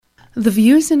The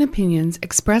views and opinions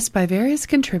expressed by various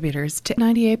contributors to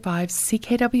 98.5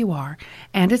 CKWR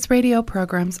and its radio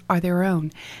programs are their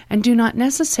own and do not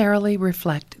necessarily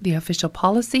reflect the official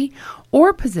policy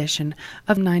or position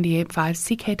of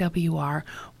 98.5 CKWR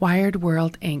Wired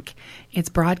World Inc., its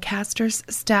broadcasters,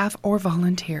 staff, or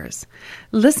volunteers.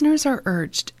 Listeners are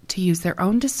urged to use their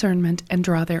own discernment and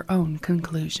draw their own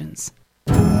conclusions.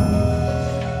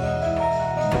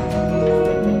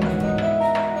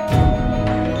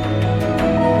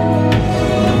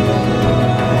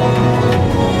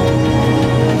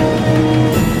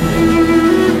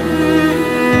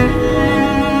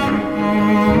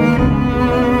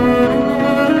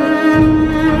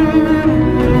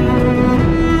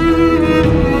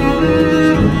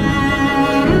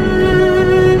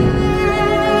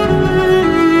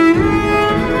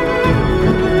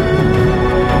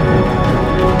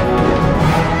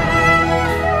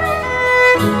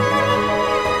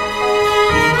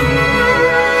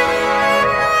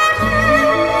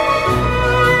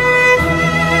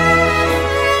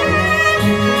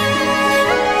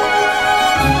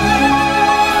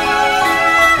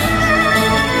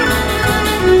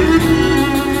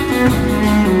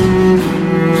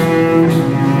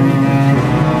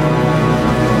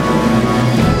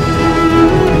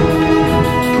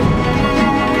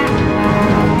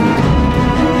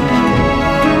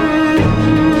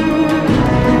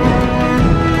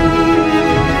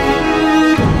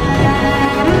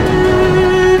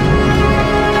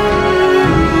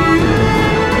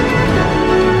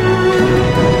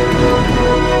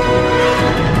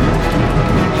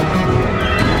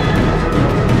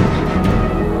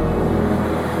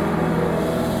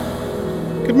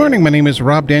 Good morning, my name is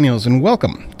Rob Daniels, and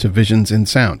welcome to Visions in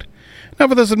Sound. Now,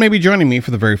 for those that may be joining me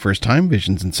for the very first time,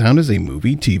 Visions in Sound is a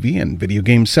movie, TV, and video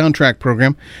game soundtrack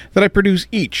program that I produce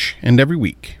each and every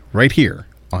week, right here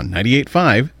on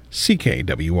 98.5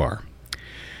 CKWR.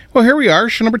 Well, here we are,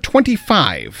 show number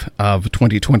 25 of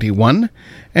 2021,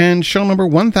 and show number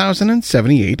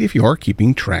 1078 if you're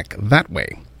keeping track that way.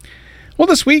 Well,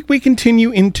 this week we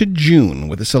continue into June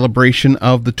with a celebration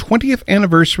of the 20th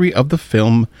anniversary of the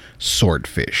film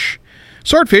Swordfish.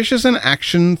 Swordfish is an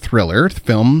action thriller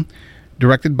film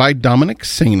directed by Dominic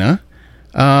Sena,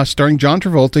 starring John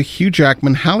Travolta, Hugh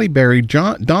Jackman, Halle Berry,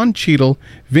 Don Cheadle,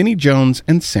 Vinnie Jones,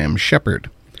 and Sam Shepard.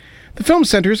 The film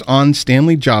centers on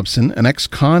Stanley Jobson, an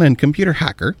ex-con and computer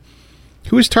hacker,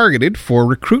 who is targeted for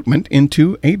recruitment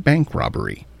into a bank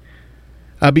robbery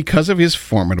because of his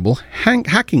formidable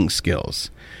hacking skills.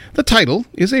 The title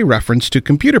is a reference to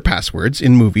computer passwords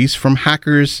in movies from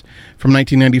Hackers from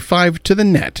 1995 to The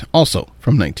Net, also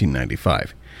from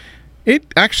 1995.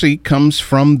 It actually comes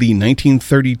from the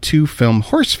 1932 film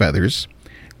Horse Feathers,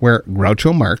 where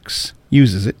Groucho Marx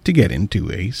uses it to get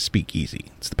into a speakeasy.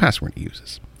 It's the password he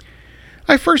uses.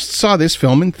 I first saw this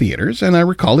film in theaters, and I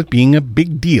recall it being a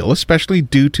big deal, especially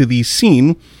due to the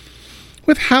scene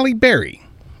with Halle Berry,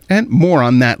 and more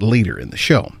on that later in the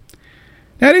show.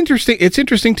 Now, it's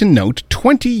interesting to note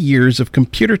 20 years of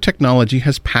computer technology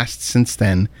has passed since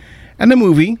then, and the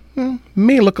movie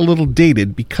may look a little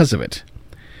dated because of it.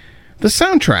 The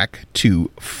soundtrack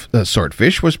to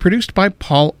Swordfish was produced by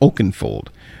Paul Oakenfold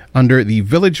under the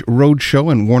Village Roadshow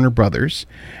and Warner Brothers,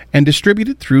 and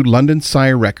distributed through London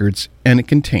Sire Records, and it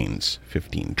contains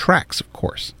 15 tracks, of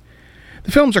course.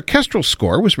 The film's orchestral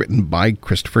score was written by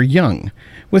Christopher Young,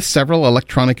 with several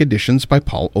electronic additions by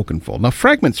Paul Oakenfold. Now,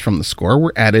 fragments from the score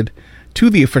were added to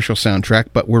the official soundtrack,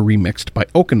 but were remixed by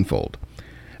Oakenfold.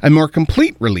 A more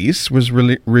complete release was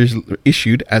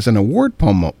issued as an award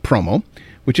promo,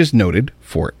 which is noted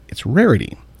for its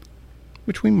rarity,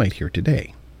 which we might hear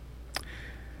today.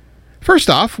 First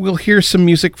off, we'll hear some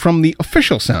music from the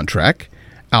official soundtrack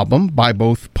album by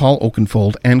both Paul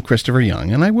Oakenfold and Christopher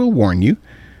Young, and I will warn you,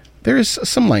 there is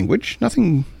some language,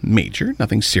 nothing major,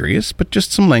 nothing serious, but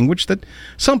just some language that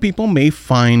some people may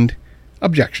find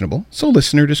objectionable, so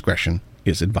listener discretion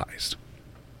is advised.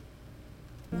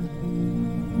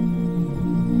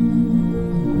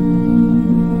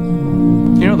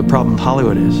 You know the problem with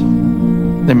Hollywood is?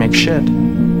 They make shit.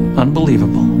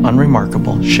 Unbelievable,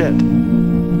 unremarkable shit.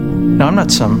 Now, I'm not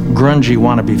some grungy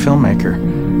wannabe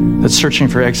filmmaker that's searching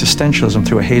for existentialism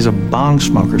through a haze of bong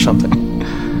smoke or something.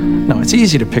 No, it's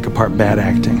easy to pick apart bad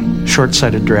acting,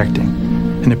 short-sighted directing,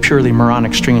 and the purely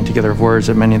moronic stringing together of words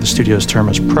that many of the studios term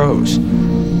as prose.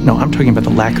 No, I'm talking about the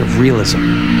lack of realism.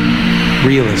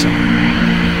 Realism.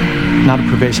 Not a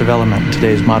pervasive element in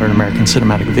today's modern American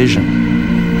cinematic vision.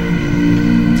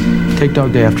 Take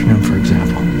Dog Day Afternoon, for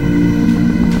example.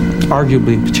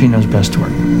 Arguably Pacino's best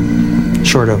work,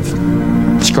 short of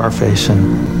Scarface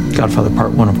and Godfather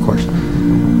Part 1, of course.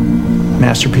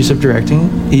 masterpiece of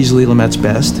directing, easily Lumet's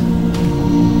best.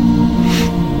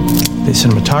 The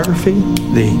cinematography,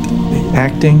 the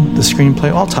acting, the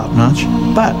screenplay, all top-notch.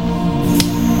 But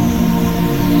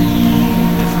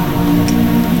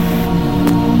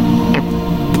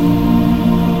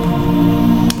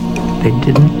they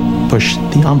didn't push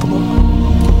the envelope.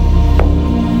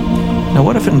 Now,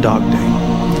 what if in Dog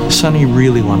Day, Sonny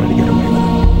really wanted to get away with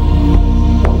it?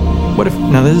 What if,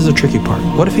 now this is a tricky part,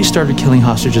 what if he started killing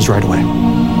hostages right away?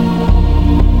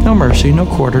 No mercy, no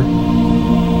quarter.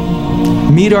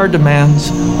 Meet our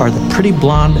demands are the pretty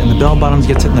blonde and the bell-bottoms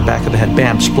gets it in the back of the head.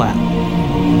 Bam, splat.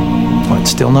 What,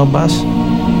 still no bus?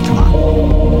 Come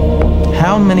on.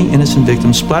 How many innocent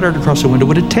victims splattered across a window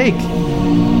would it take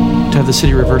to have the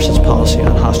city reverse its policy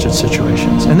on hostage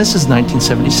situations? And this is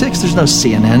 1976. There's no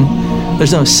CNN.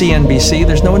 There's no CNBC.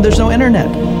 There's no internet.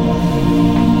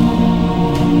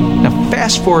 Now,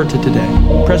 fast forward to today,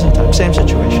 present time, same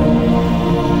situation.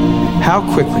 How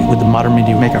quickly would the modern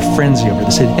media make a frenzy over the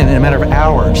city? And in a matter of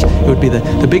hours, it would be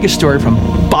the biggest story from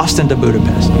Boston to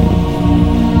Budapest.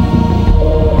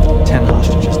 10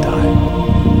 hostages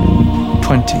die.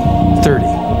 20, 30.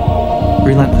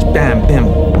 Relentless, bam, bim,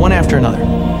 one after another.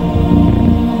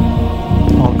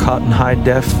 All caught in high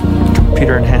def,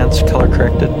 computer enhanced, color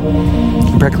corrected.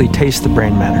 You practically taste the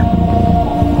brain matter.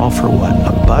 All for what?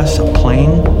 A bus, a plane?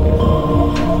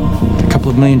 A couple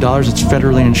of $1 million that's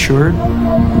federally insured? I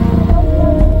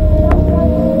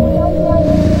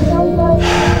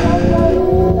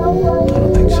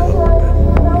don't think so.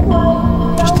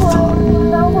 Just a thought.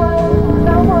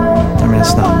 I mean,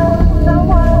 it's not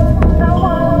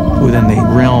within the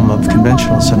realm of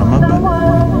conventional cinema, but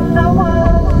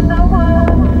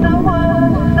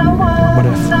what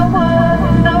if?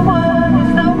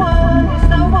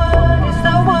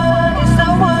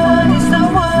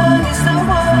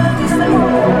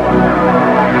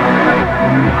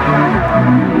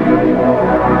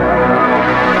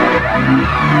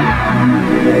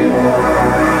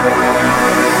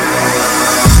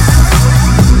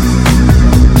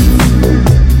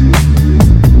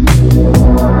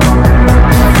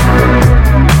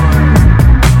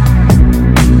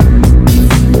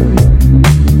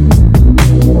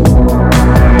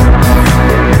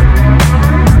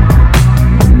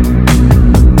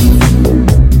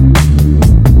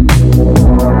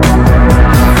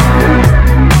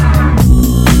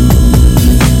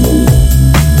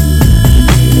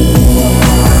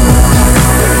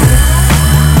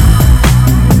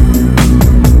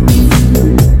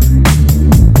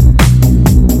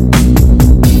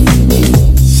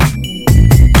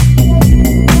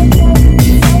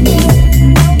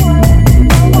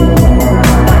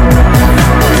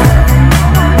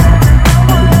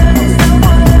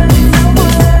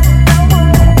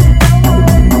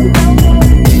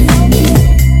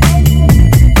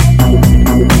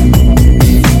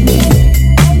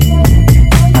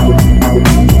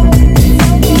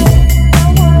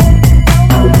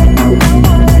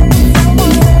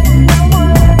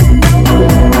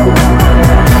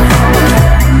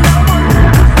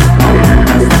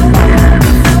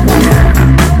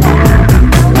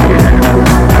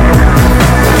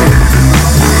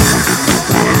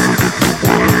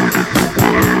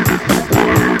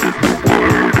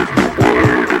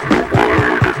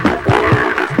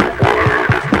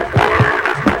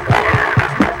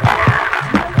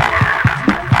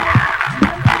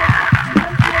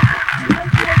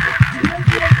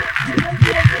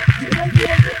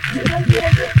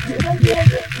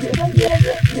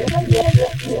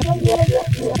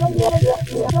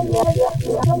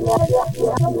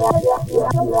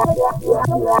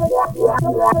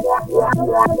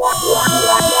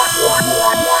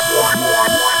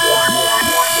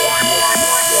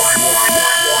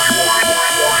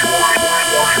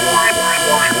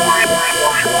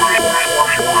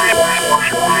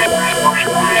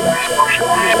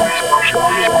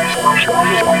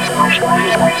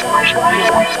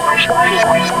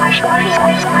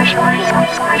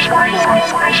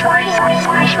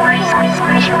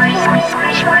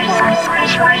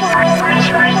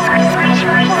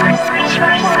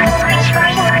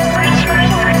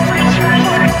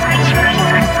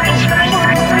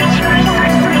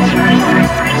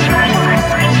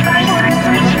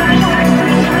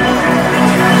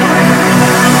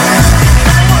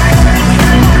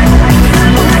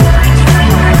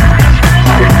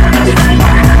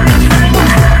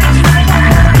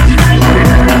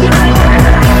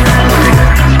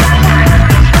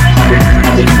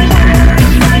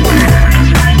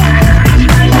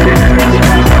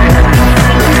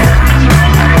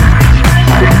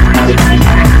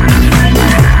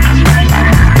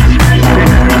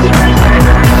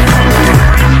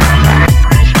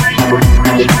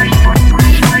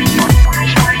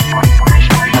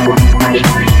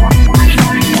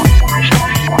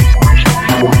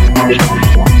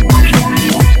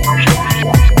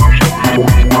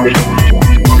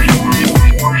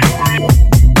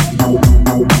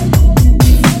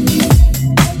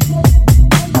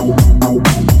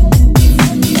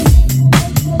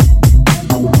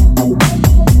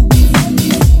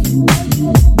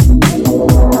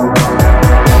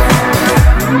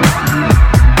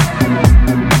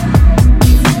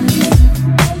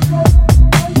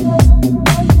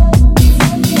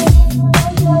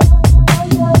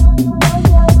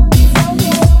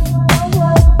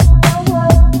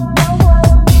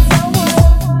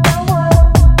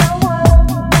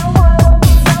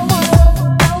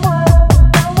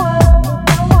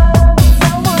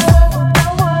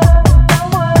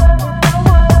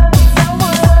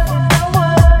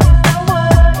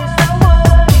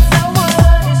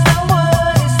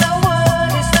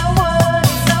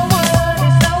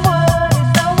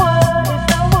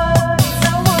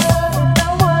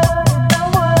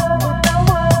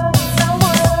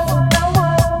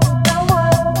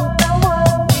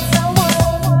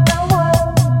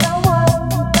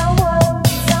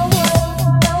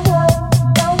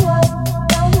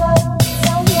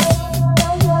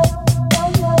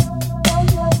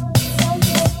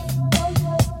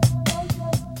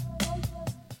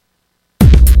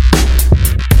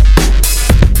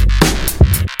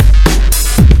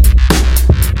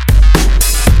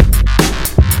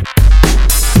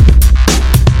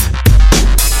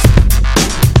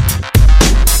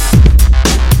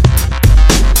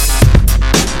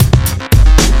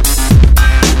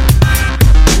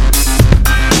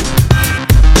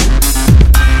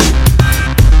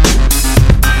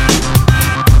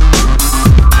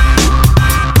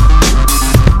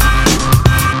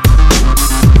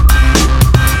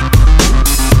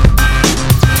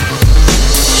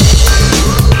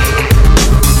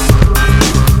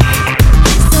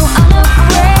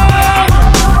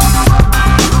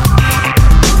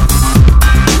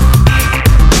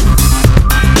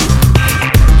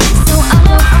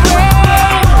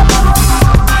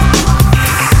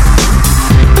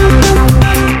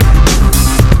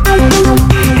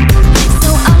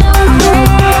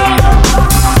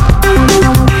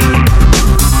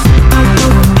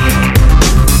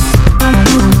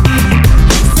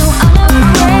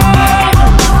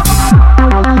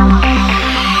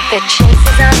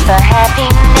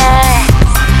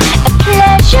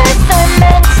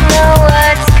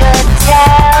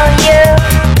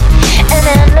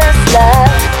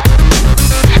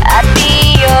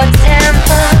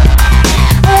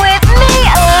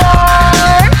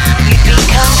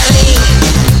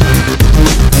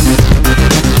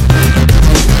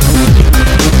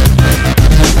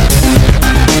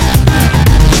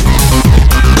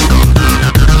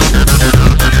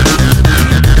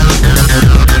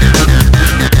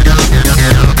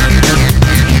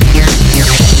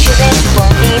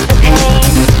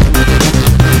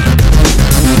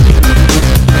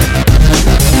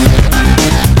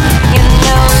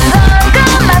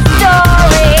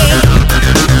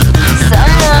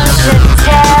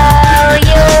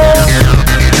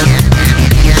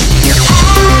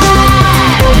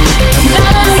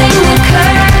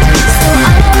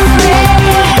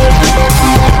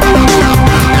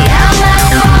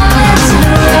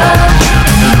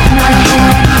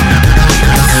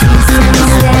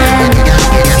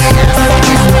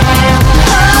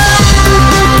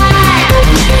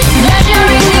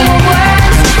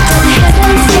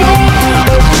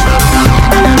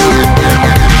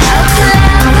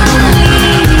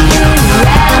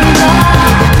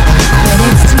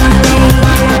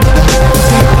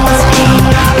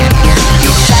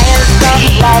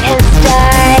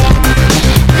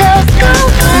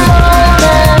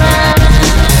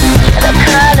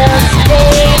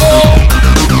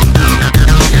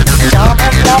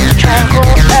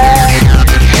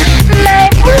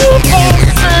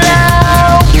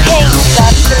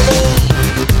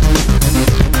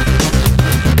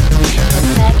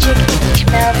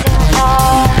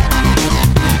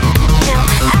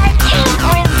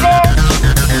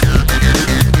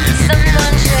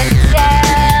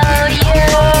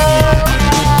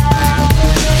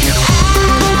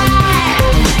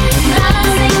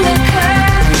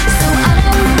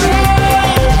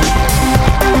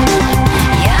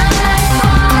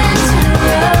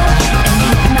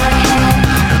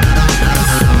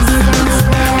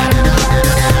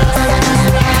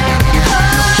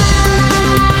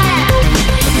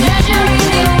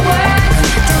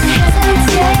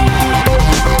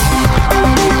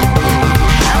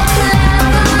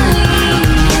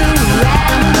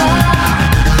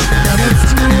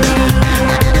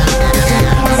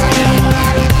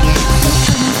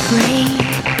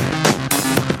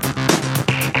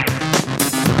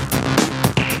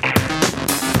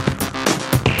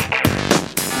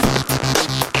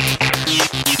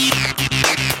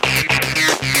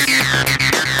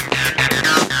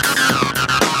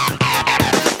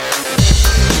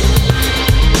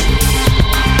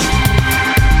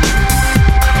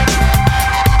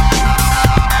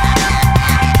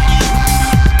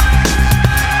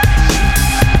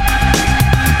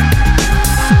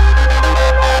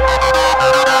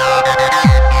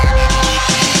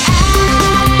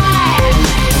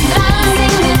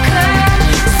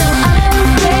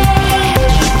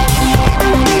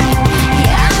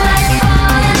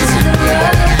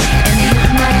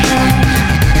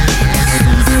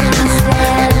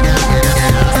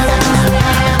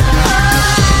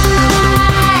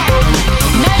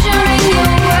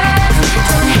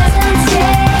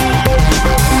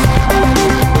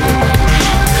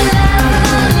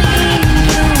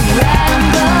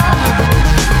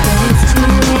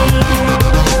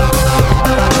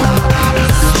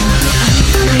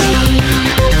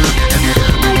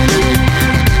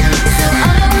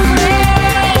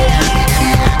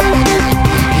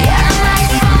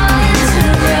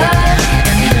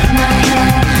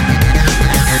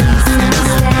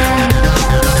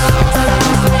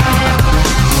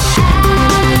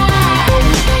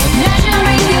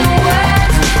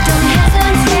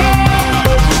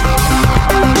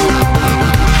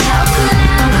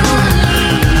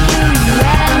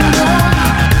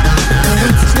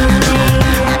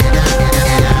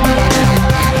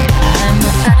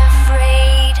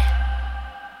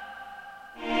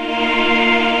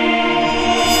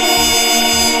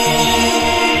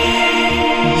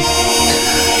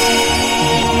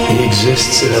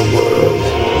 exists in a world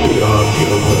beyond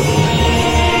your world.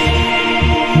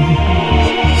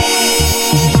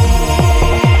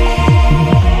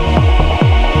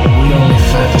 We only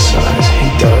fantasize, he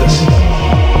does.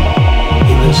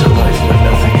 He lives a life where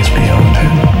nothing is beyond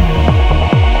him.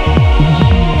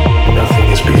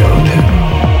 Nothing is beyond him.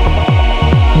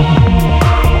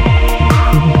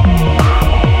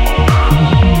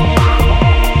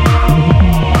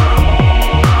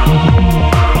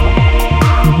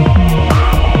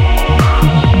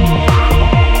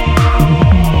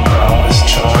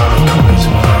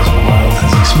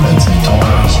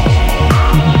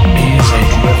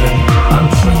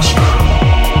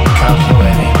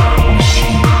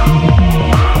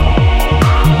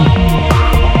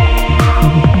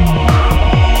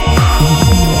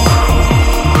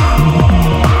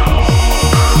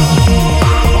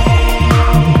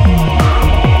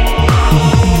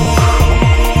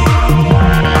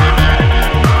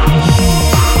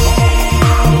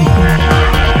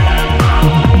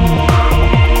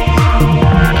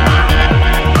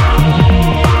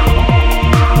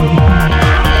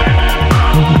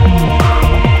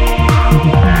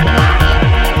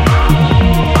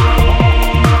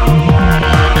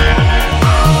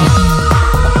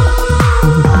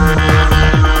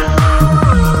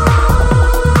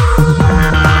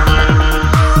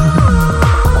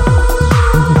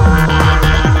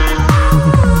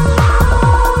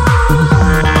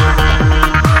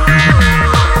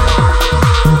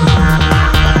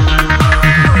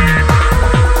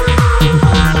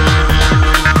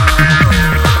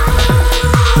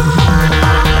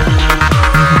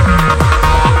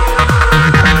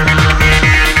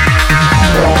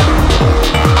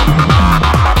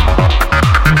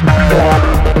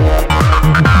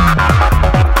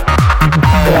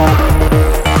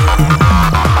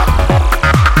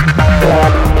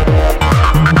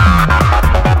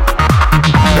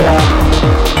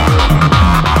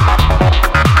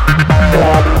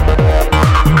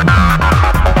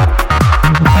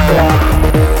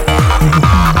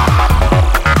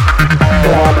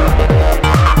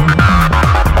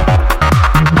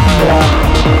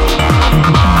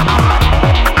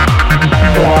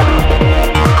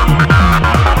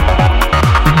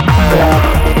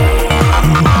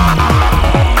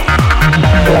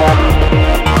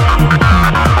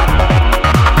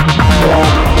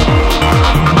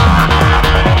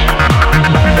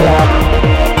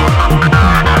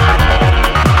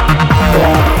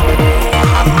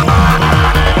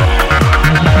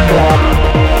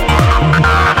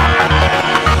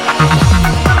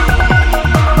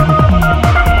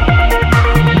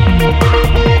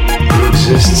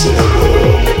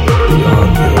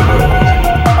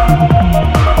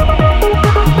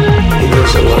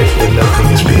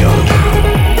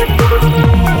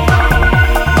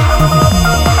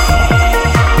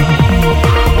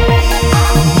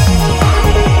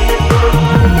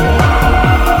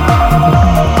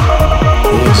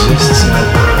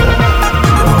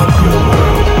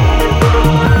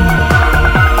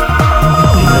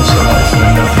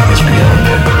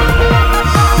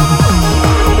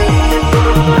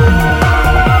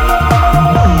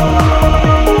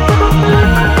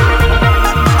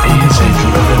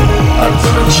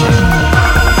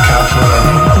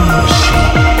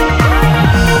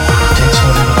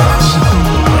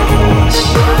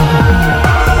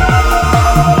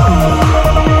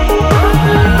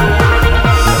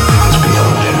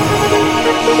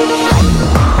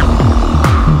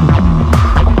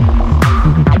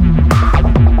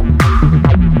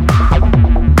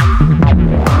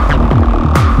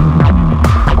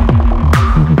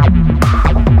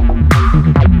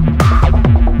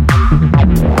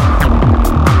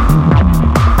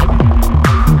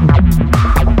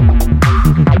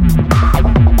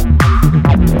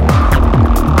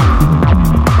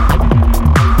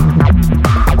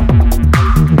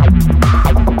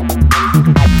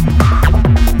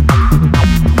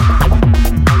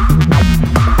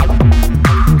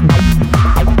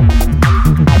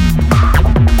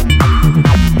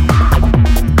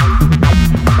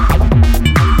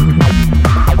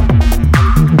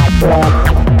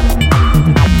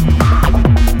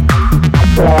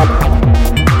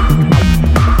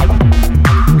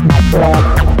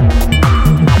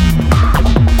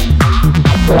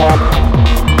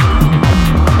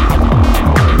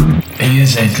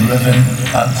 is a driven,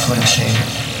 unflinching,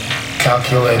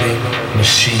 calculating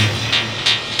machine.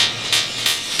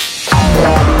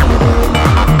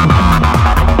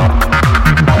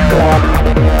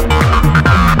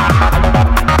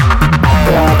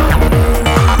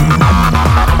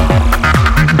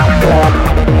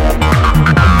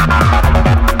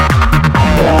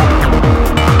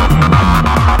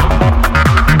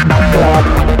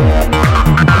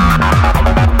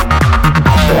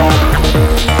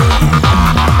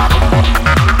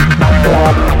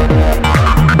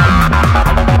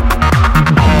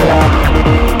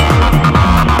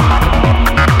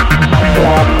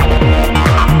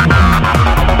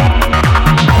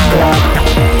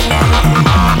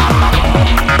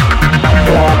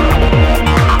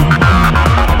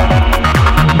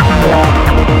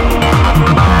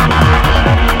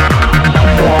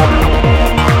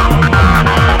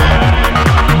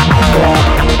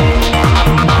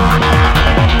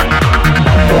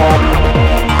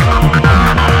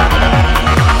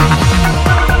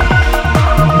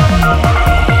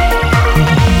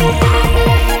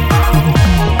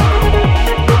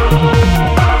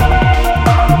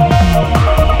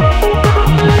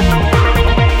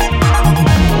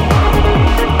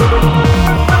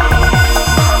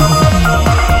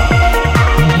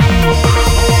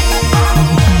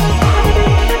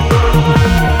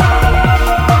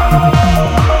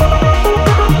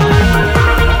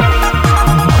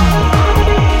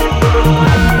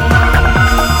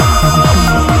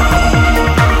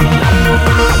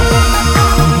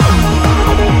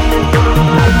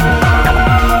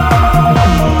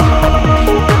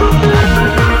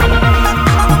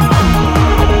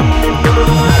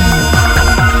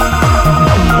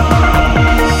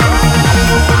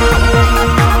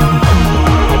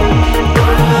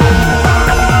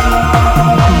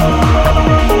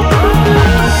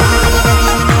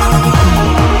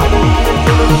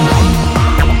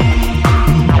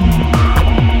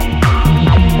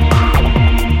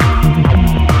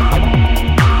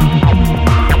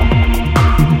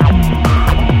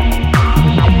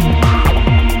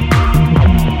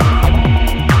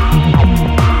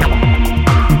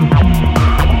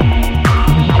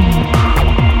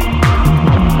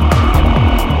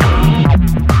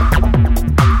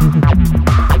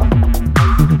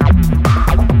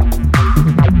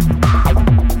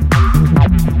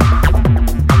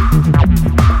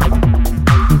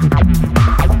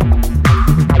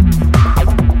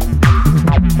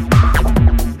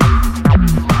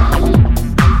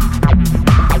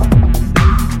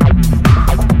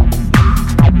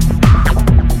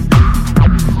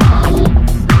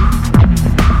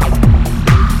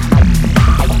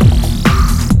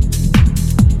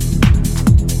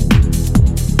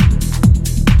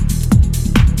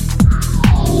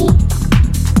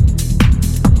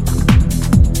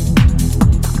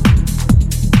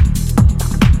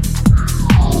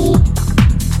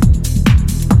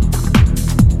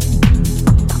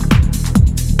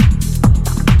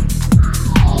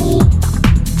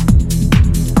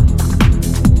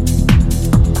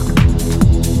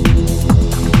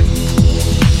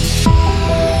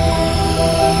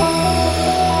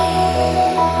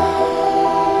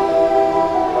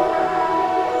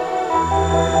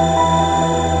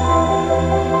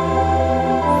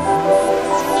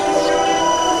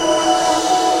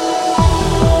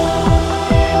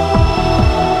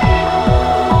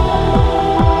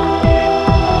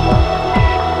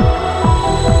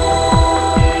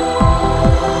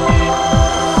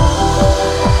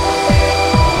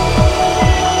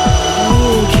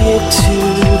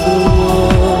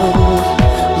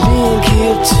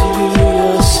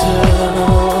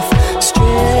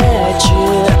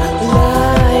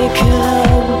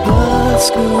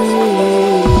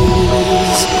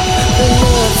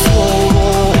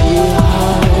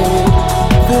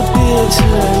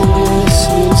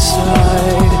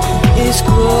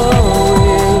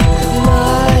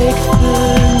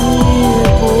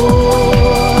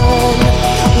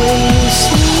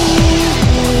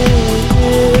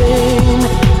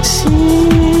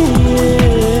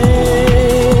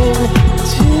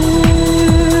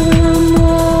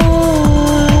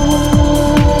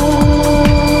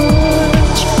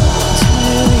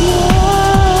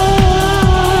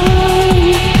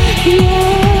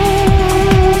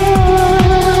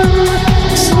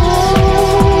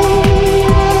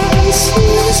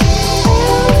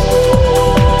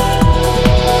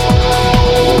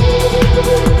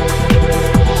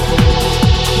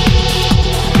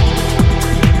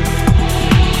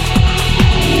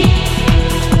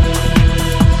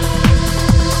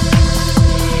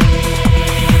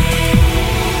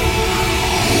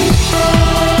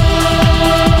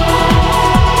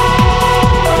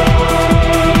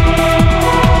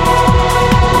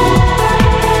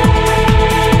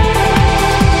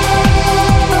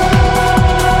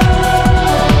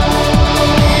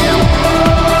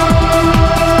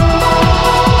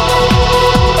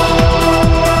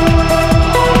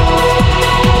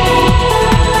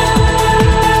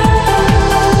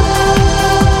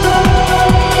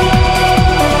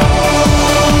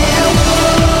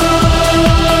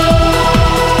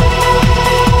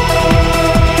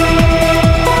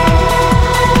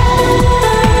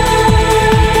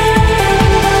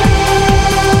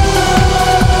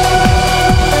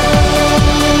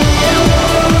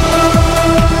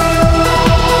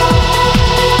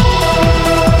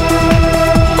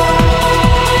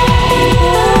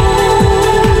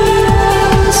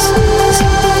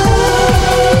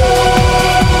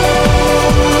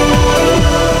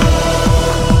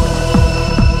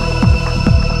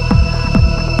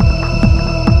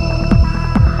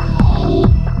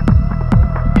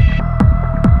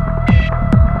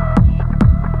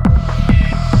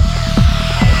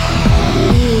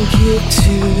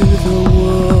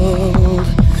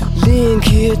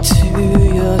 it to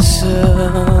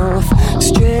yourself.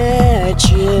 Stretch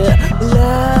it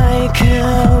like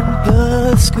a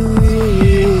bird squeeze.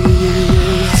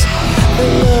 The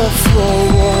love for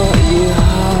what you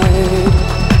hide,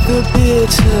 the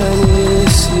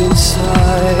bitterness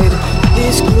inside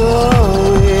is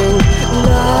growing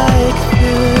like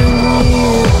the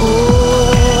newborn.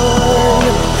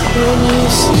 When you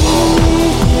see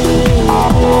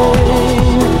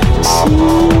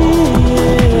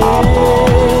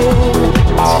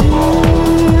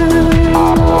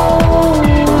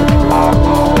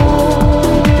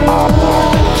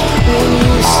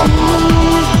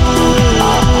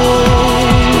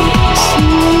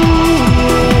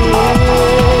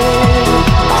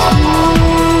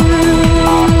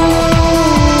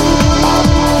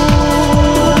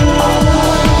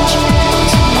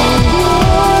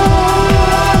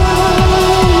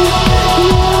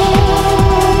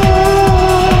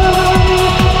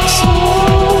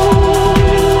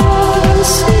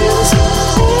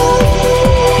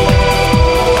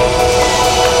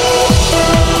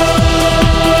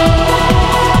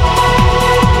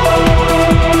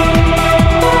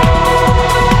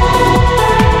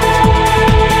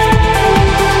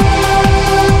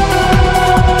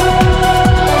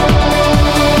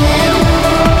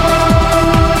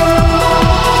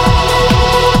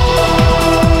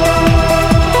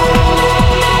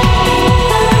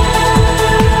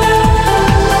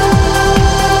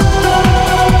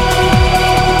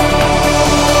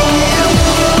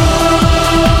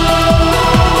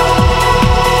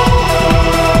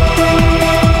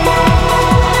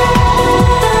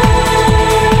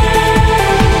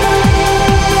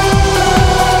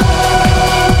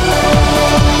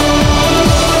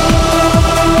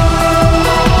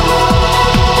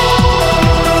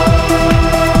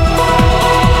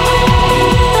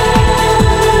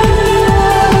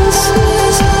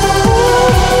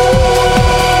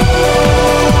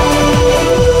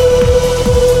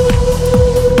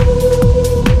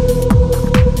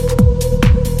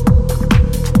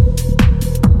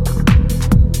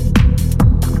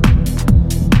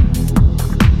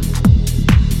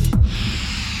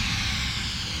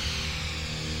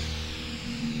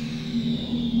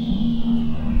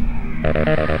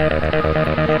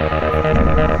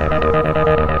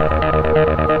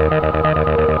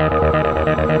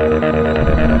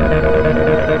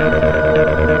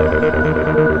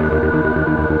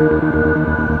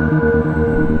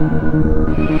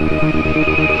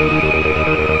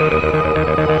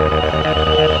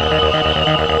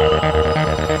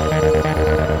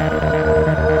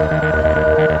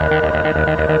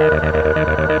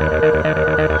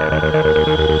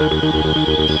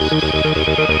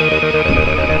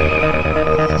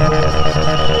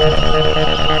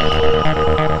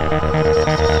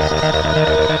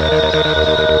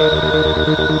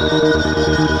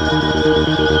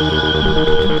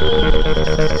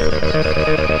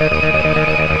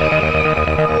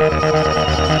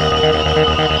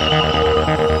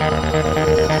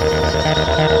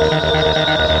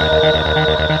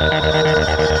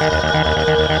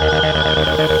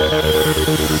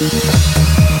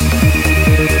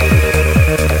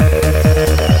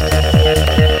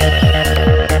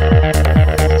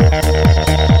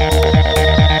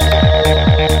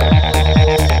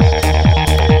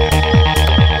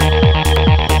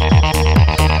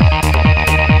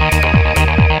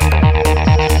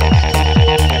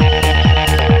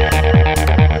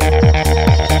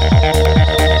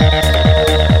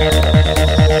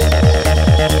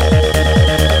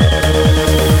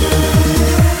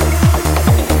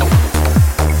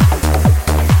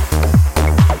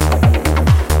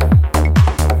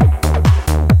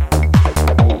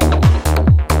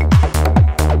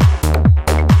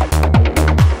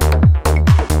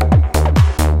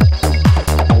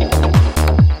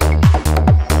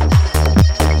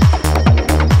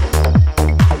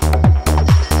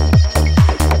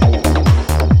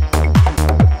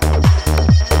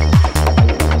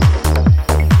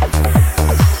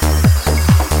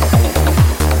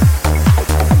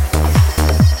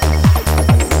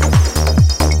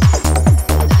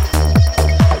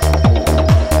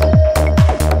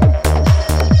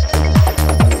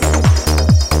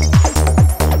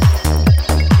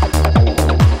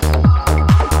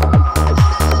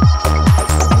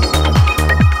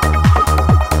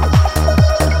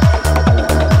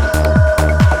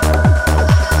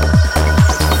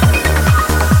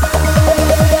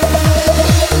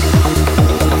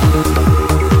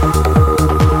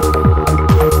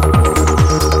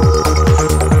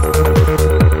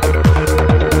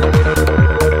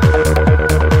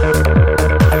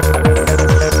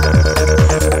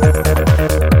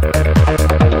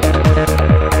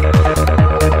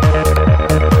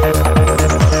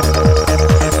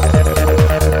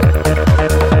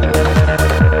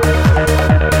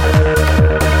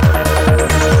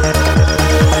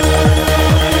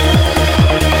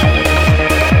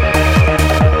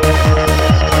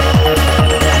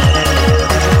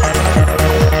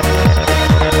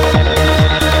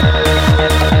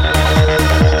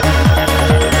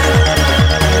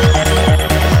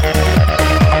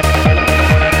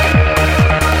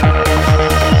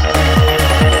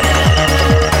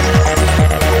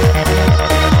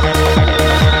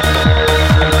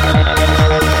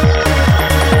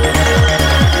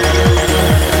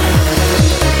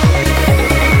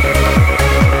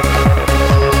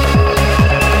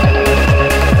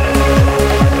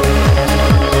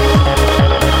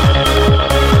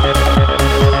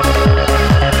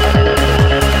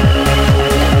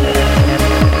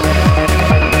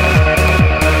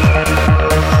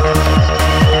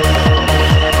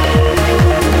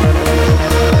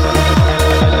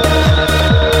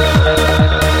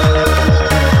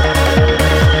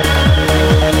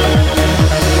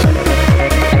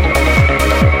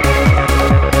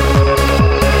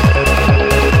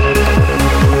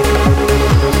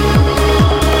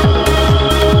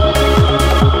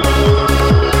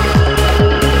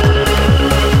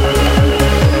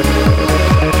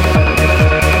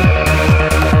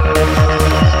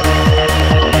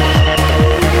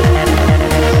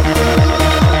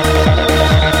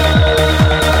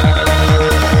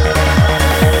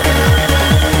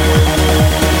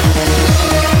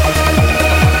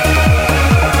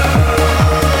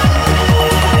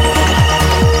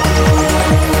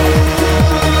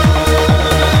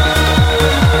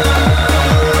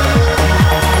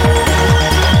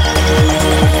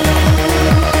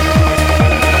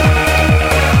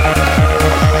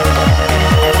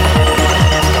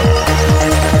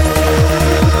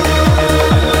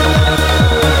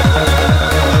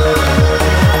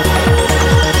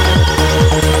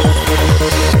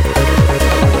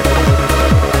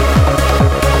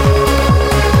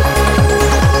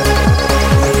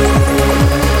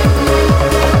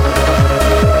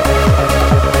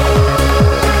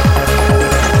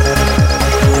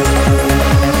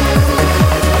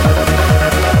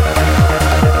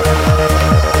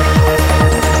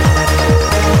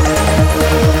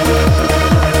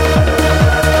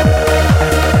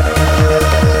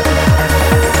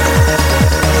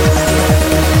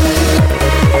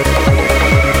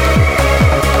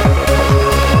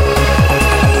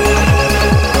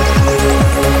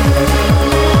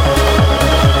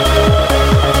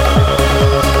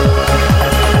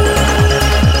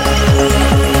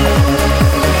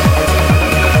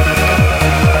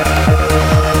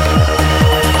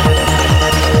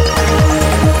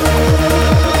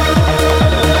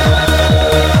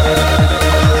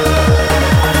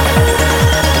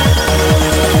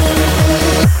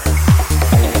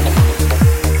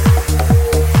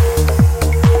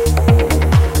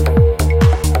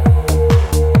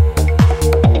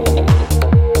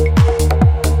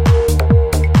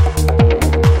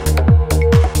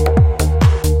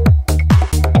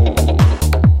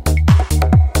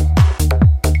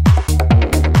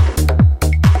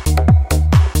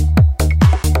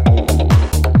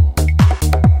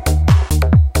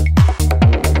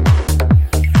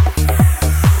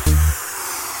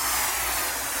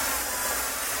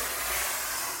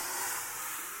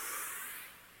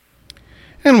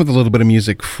with a little bit of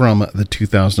music from the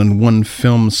 2001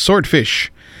 film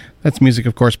Swordfish. That's music,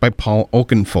 of course, by Paul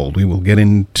Oakenfold. We will get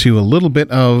into a little bit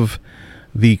of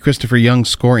the Christopher Young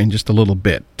score in just a little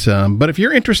bit. But if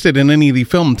you're interested in any of the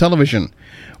film, television,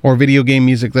 or video game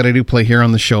music that I do play here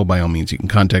on the show, by all means, you can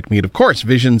contact me at, of course,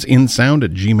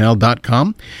 visionsinsound@gmail.com.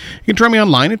 You can try me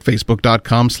online at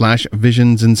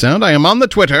facebook.com/visionsinsound. I am on the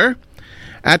Twitter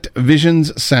at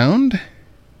visionssound.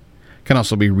 Can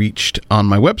also be reached on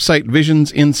my website,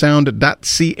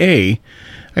 visionsinsound.ca. I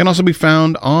can also be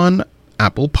found on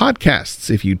Apple Podcasts.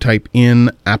 If you type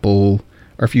in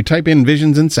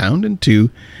Visions in Sound into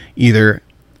either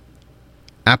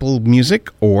Apple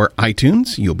Music or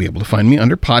iTunes, you'll be able to find me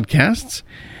under Podcasts.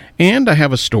 And I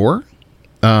have a store,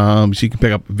 so you can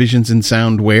pick up Visions in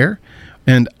Sound wear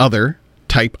and other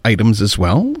type items as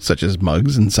well, such as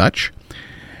mugs and such.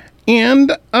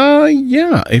 And,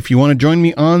 if you want to join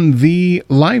me on the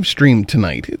live stream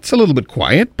tonight, it's a little bit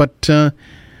quiet, but, come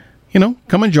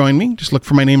and join me. Just look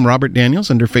for my name, Robert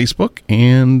Daniels, under Facebook,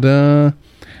 and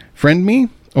friend me,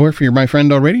 or if you're my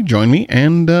friend already, join me,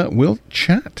 and we'll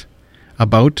chat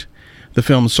about the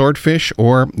film Swordfish,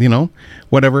 or,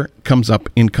 whatever comes up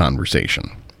in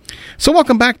conversation. So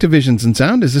welcome back to Visions in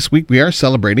Sound, as this week we are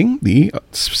celebrating the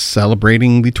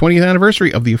 20th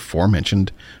anniversary of the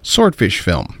aforementioned Swordfish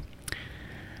film.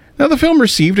 Now, the film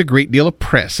received a great deal of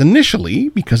press initially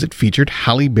because it featured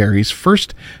Halle Berry's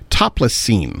first topless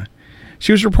scene.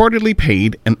 She was reportedly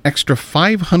paid an extra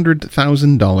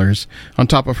 $500,000 on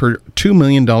top of her $2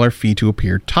 million fee to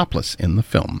appear topless in the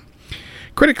film.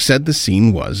 Critics said the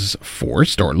scene was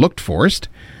forced, or looked forced,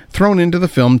 thrown into the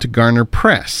film to garner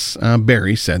press.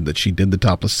 Berry said that she did the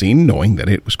topless scene knowing that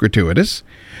it was gratuitous,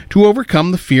 to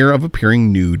overcome the fear of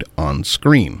appearing nude on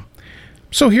screen.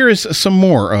 So here is some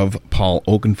more of Paul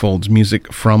Oakenfold's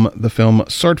music from the film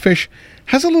Swordfish.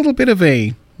 Has a little bit of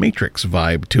a Matrix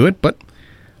vibe to it, but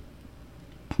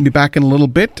I'll be back in a little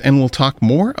bit and we'll talk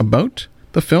more about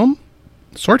the film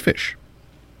Swordfish.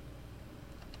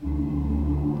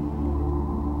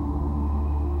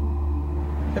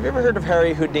 Have you ever heard of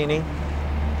Harry Houdini?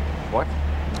 What?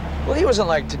 Well, he wasn't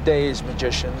like today's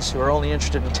magicians who are only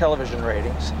interested in television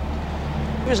ratings.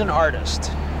 He was an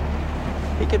artist.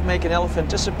 He could make an elephant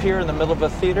disappear in the middle of a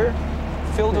theater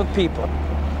filled with people.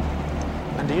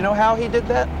 And do you know how he did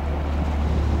that?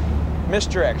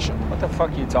 Misdirection. What the fuck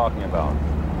are you talking about?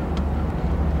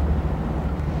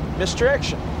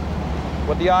 Misdirection.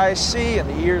 What the eyes see and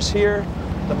the ears hear,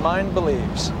 the mind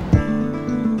believes.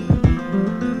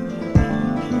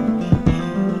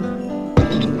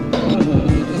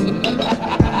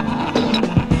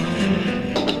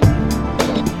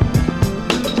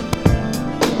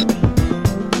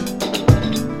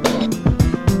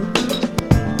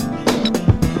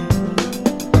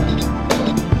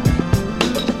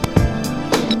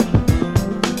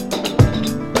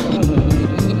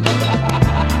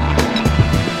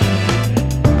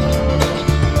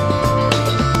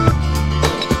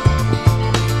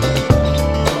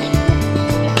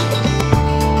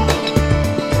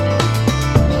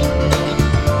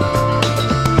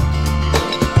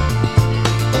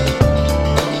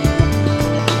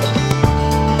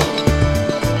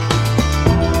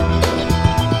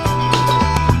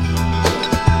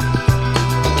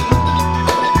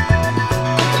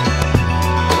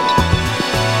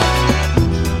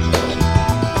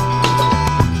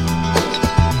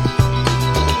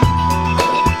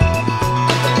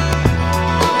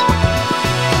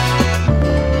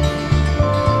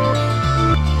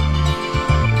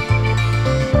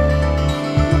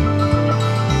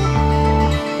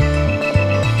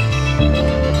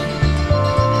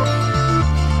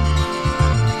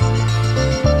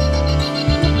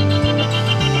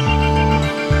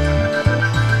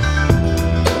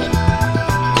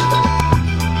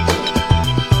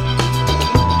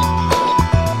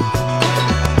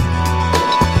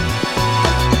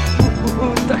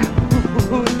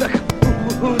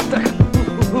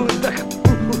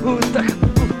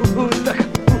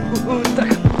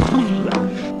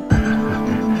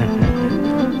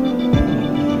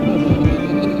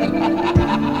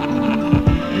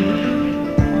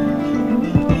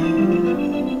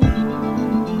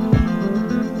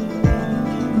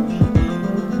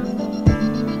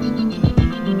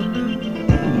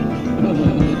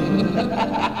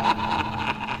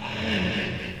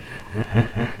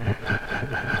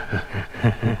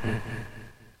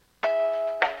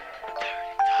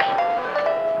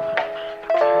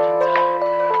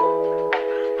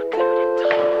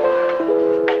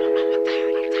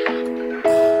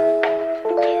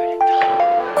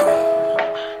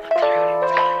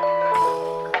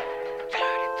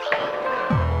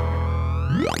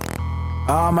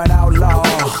 I'm an outlaw.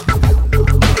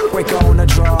 Quick on the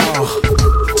draw.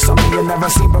 Something you never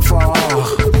seen before.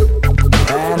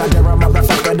 And I dare a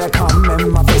motherfucker to come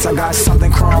in my face. I got something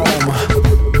chrome,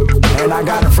 and I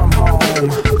got it from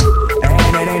home,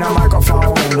 and it ain't a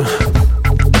microphone.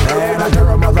 And I dare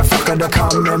a motherfucker to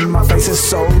come in my face. It's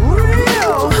so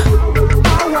real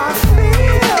how I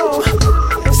feel.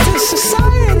 It's this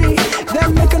society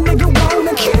that make a nigga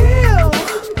wanna kill.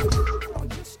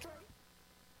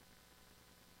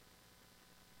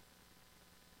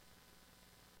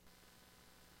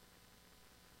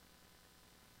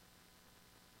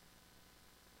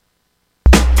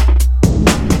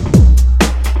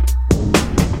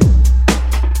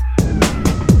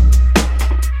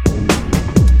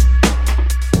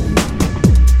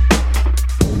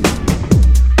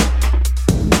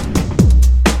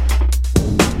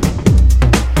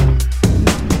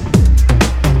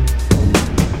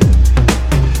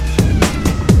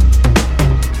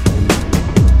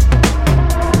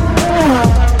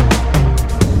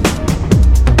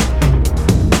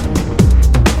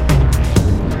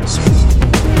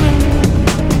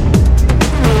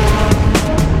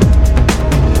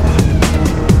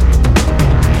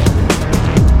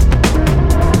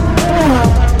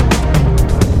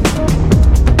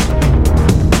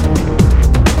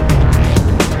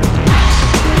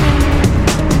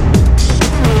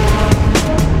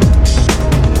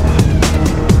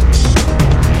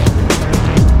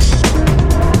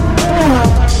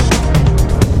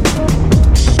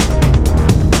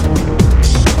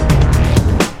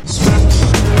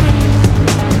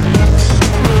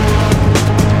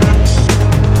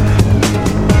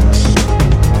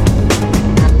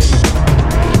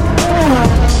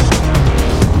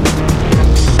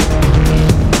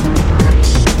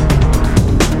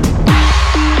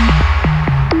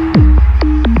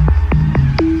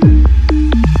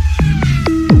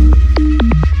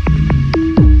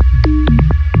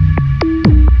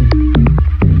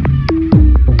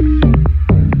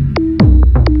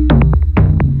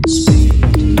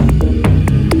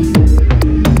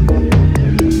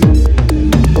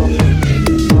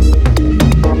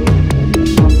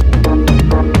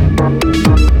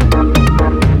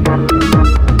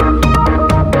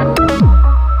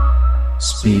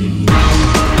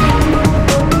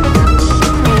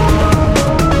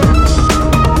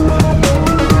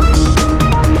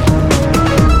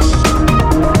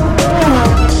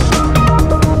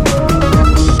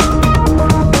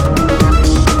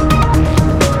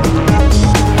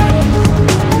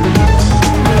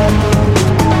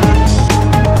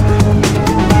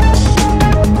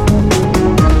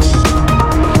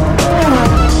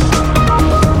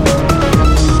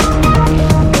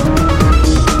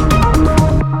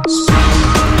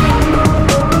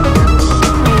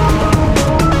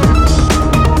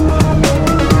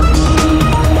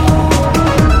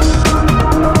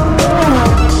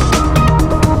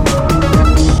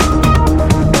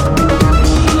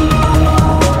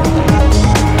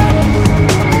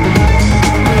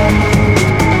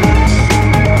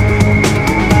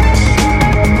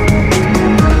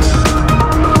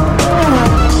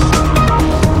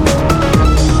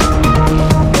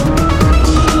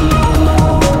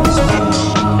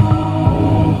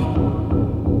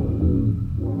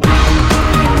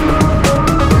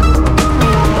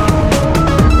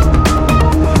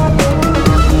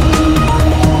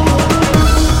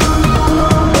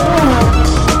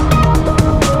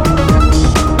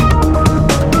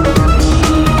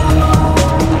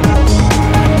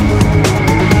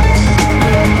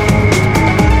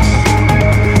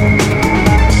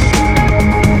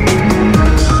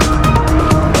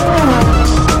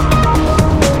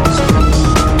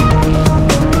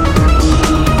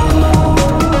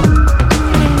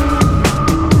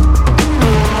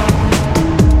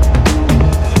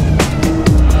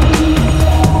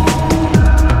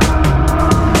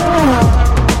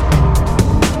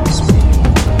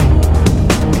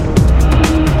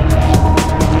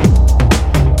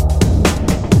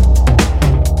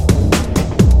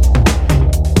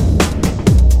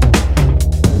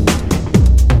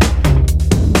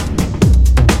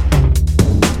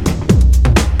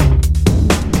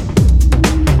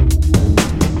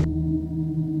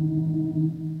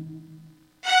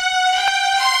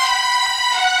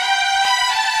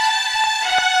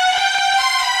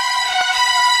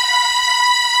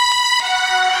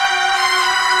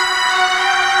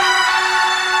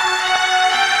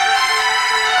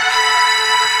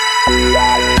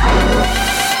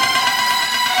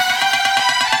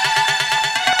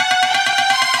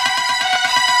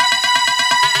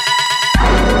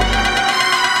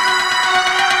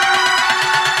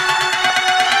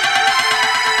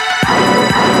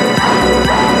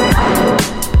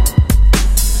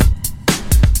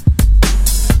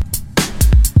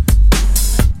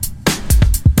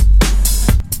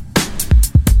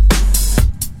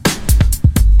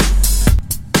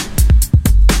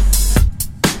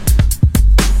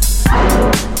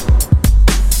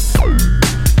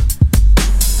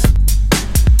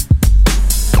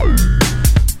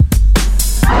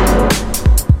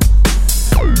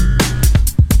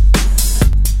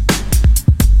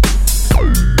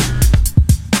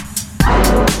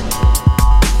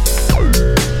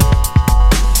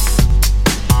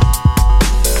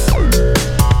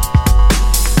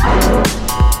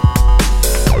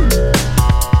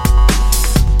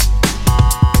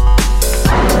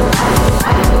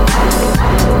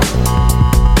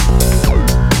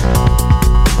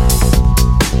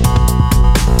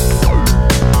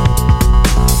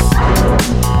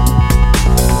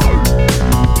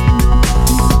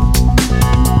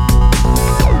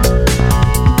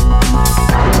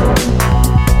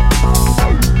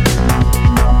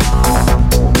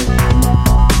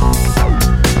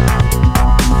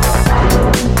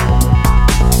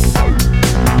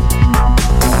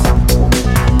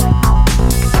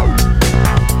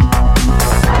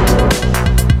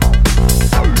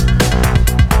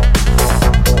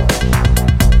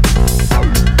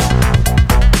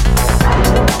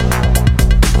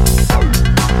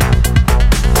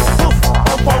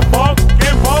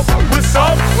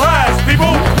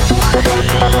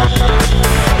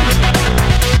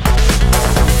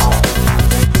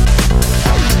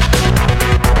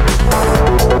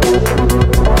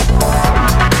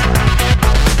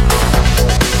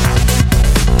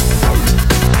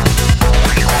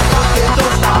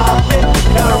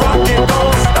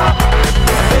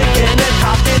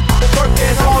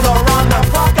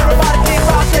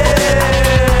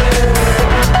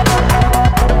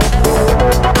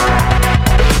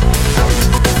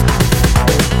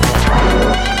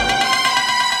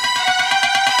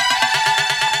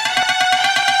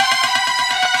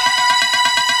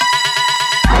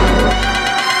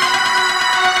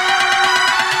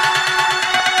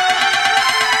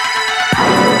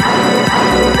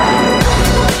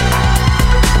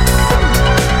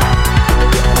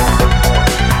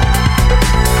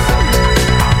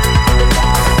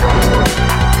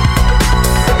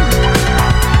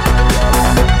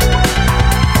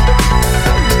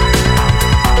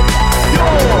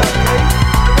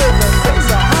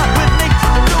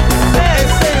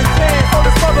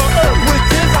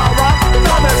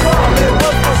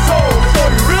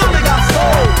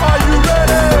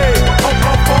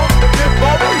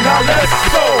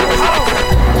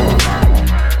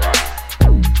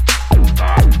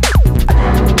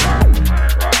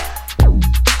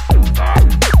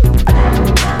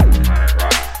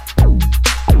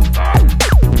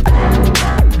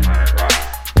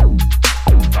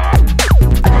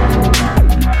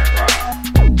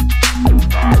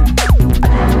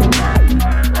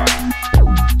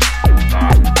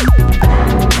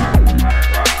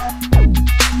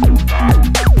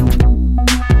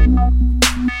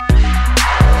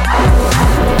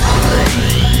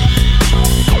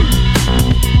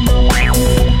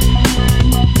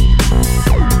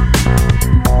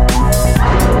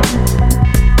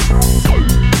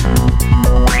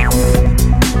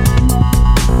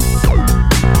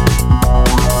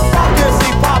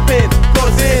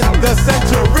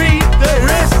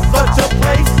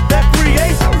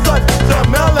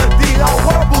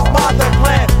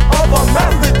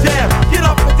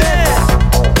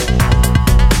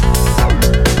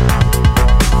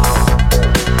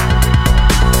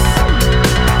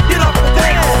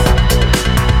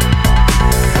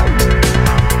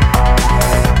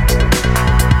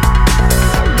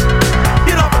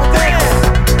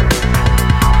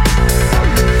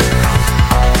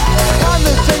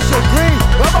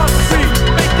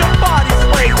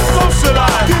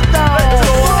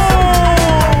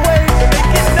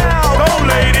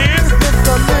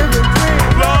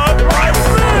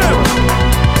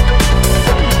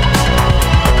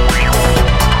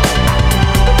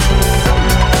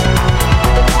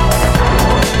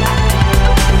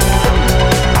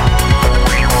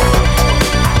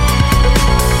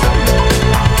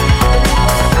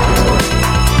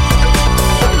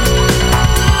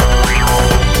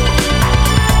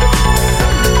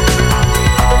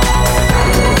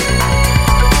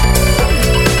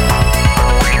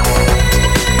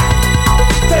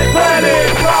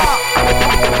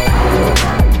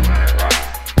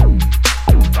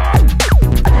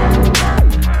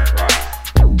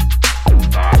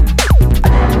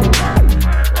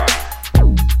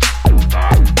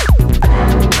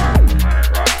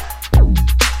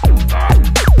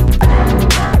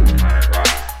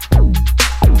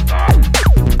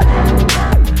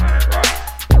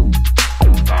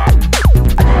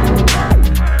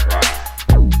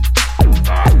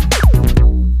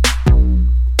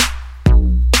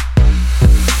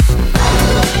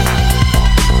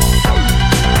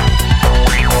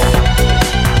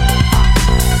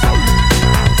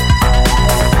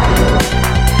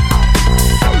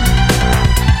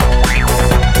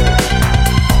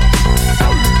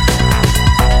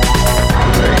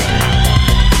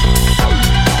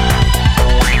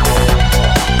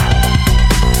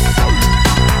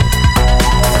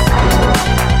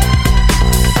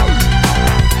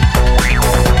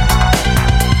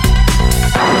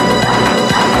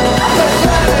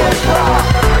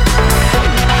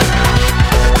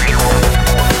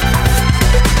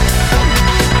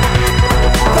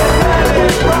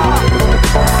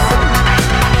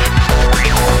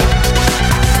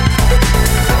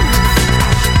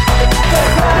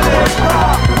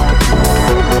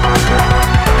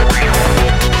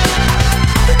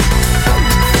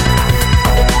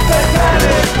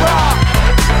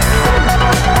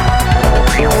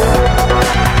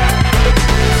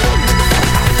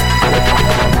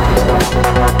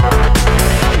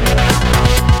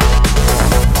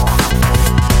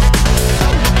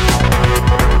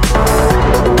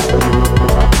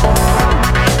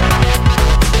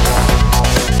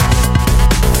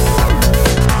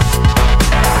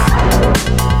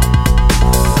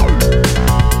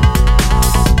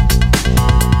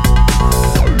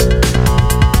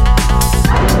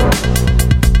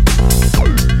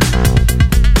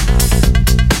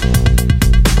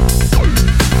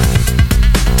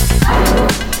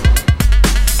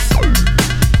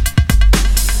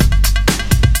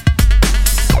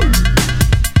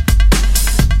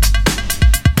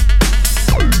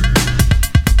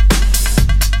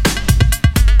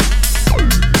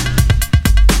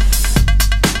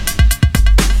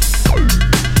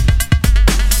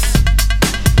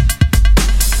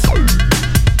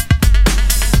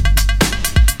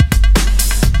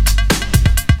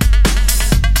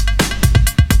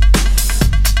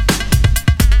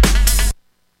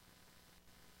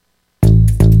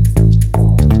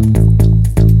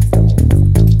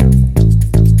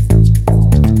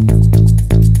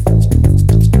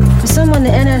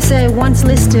 once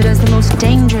listed as the most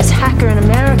dangerous hacker in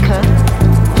America,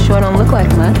 sure don't look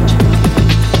like much.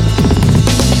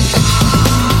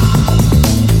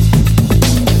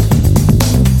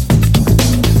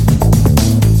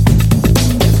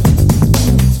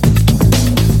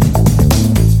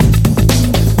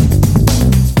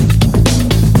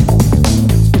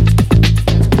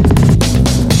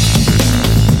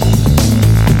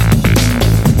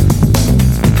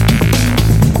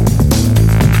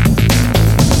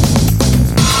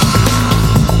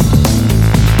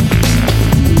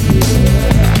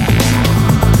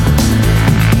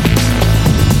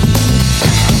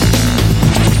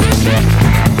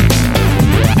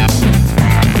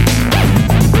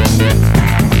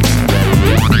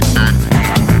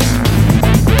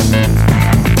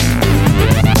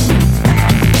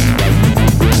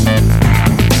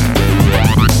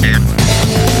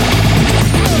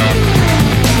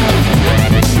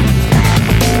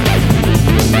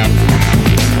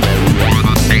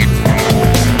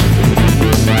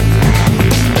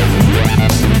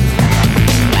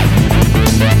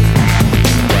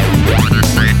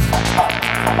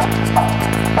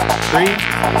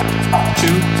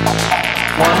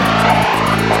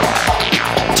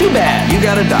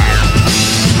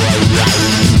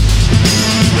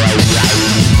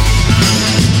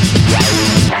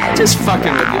 Just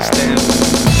fucking with you, Stan.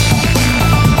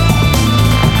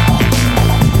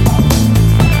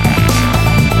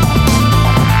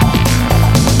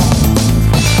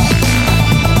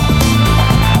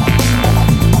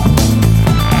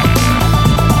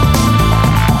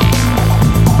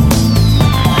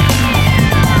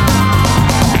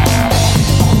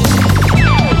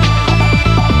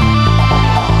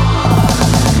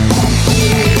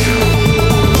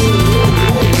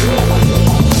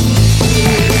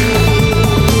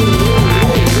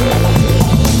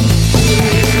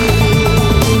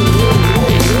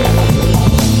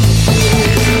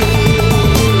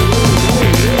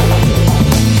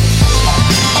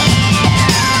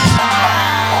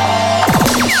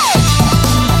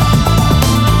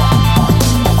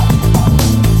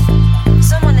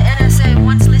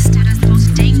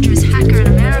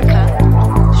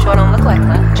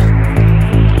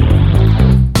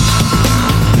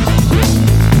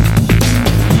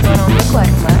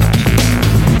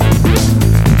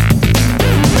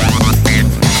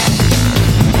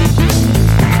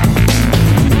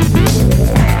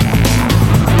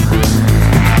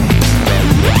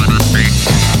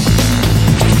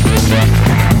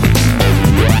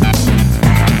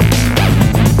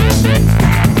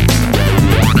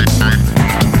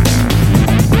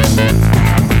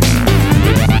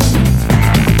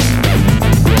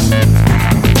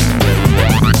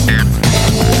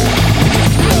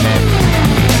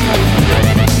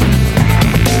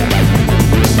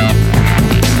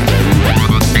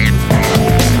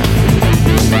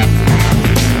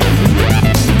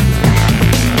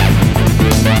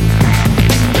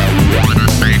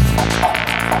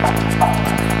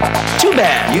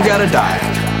 You gotta die.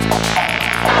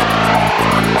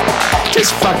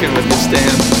 Just fucking with you,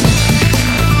 Stan.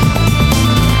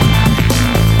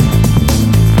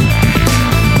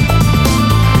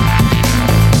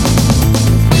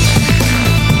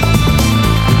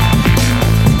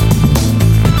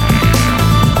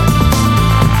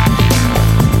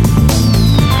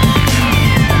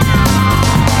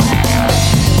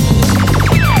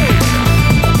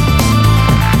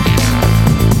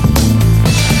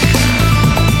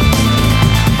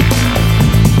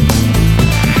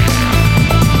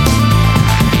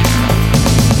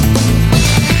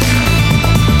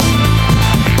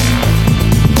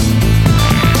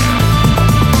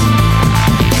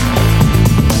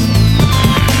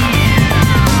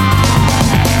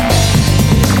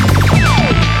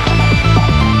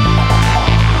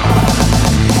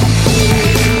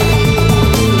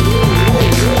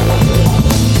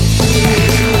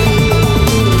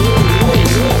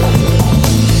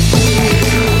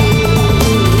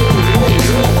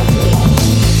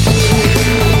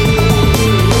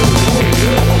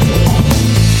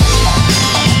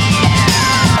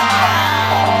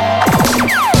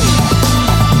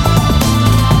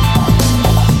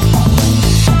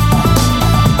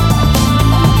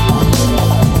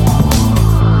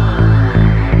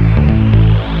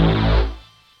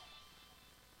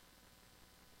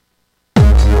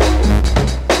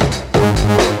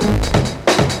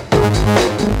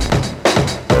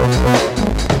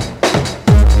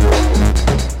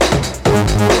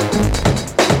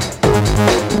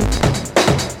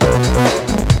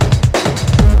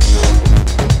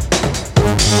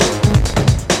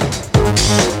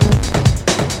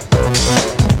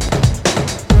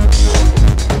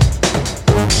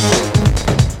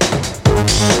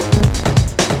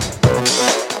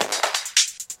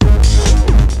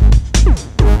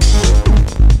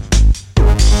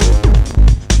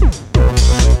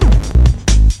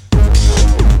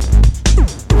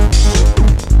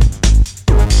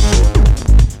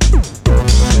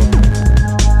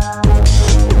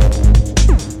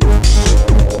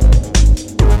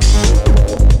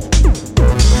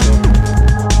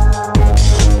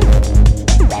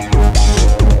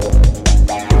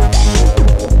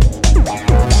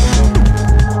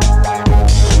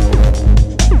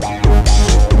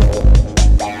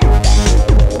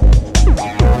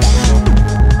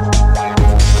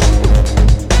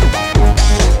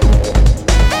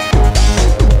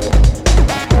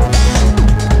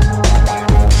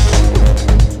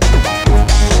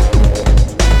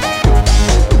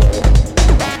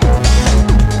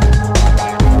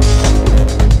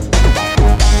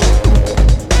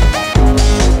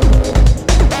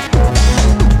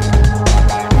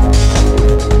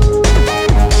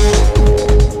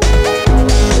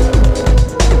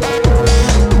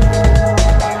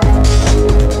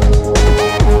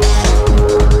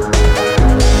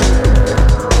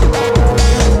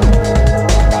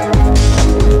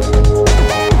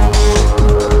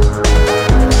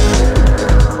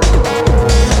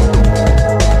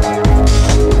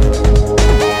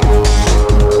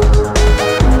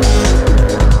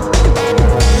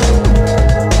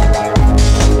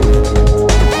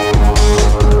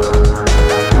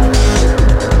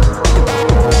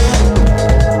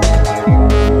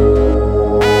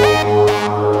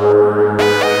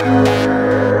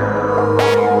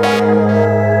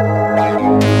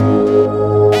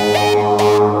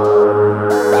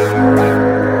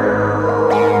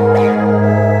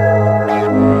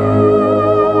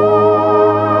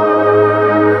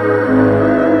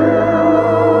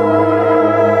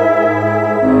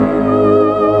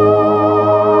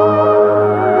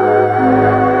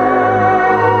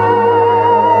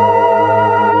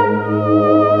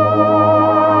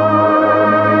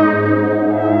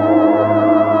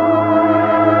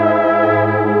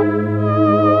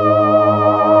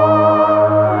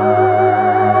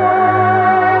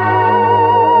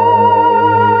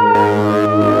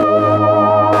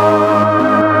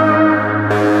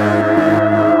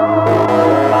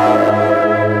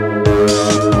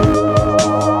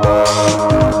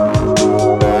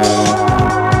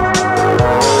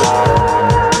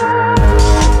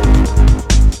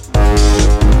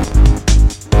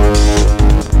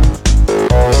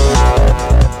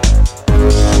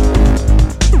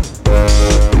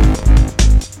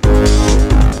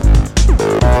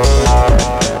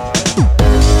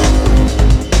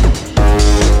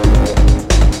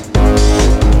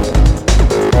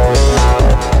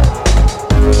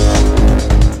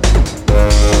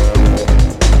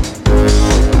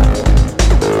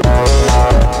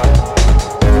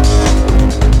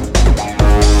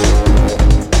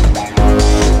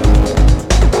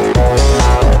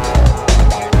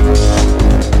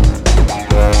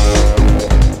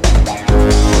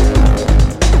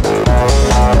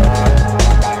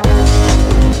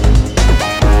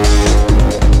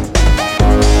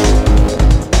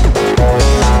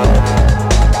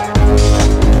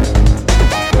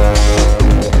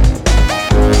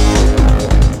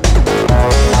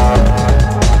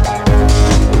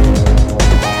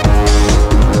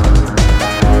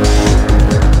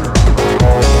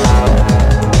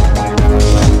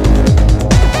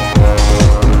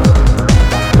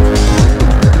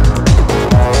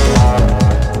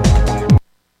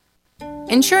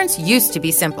 Insurance used to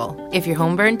be simple. If your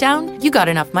home burned down, you got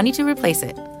enough money to replace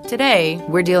it. Today,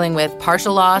 we're dealing with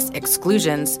partial loss,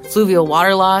 exclusions, fluvial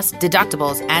water loss,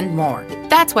 deductibles, and more.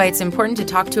 That's why it's important to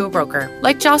talk to a broker,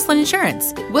 like Jocelyn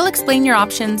Insurance. We'll explain your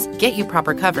options, get you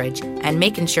proper coverage, and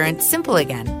make insurance simple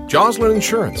again. Jocelyn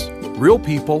Insurance. Real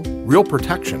people, real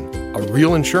protection. A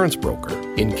real insurance broker.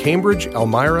 In Cambridge,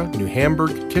 Elmira, New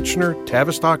Hamburg, Kitchener,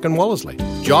 Tavistock, and Wellesley.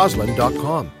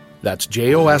 Jocelyn.com. That's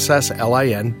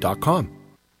JOSSLIN.com.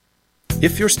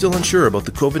 If you're still unsure about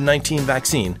the COVID-19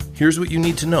 vaccine, here's what you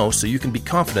need to know so you can be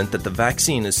confident that the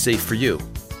vaccine is safe for you.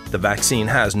 The vaccine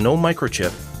has no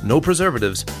microchip, no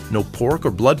preservatives, no pork or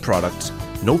blood products,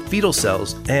 no fetal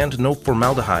cells, and no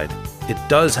formaldehyde. It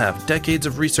does have decades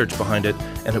of research behind it,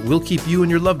 and it will keep you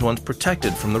and your loved ones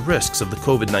protected from the risks of the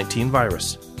COVID-19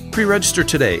 virus. Pre-register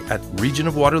today at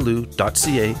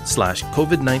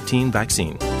regionofwaterloo.ca/COVID-19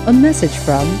 vaccine. A message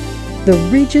from the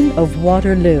Region of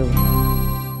Waterloo.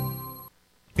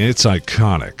 It's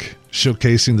iconic,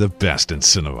 showcasing the best in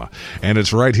cinema. And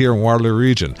it's right here in Waterloo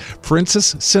Region.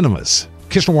 Princess Cinemas.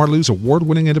 Kitchener-Waterloo's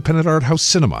award-winning independent art house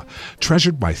cinema,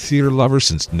 treasured by theater lovers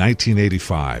since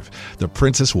 1985. The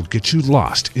Princess will get you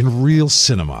lost in real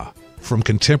cinema. From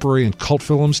contemporary and cult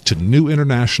films to new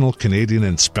international, Canadian,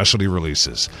 and specialty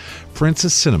releases.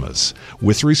 Princess Cinemas,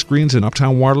 with 3 screens in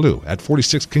Uptown Waterloo at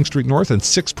 46 King Street North and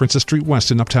 6 Princess Street West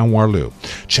in Uptown Waterloo.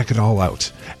 Check it all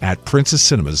out at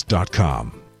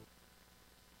princesscinemas.com.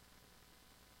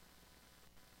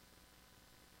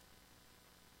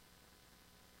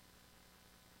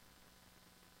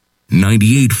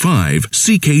 98.5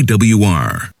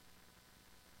 CKWR.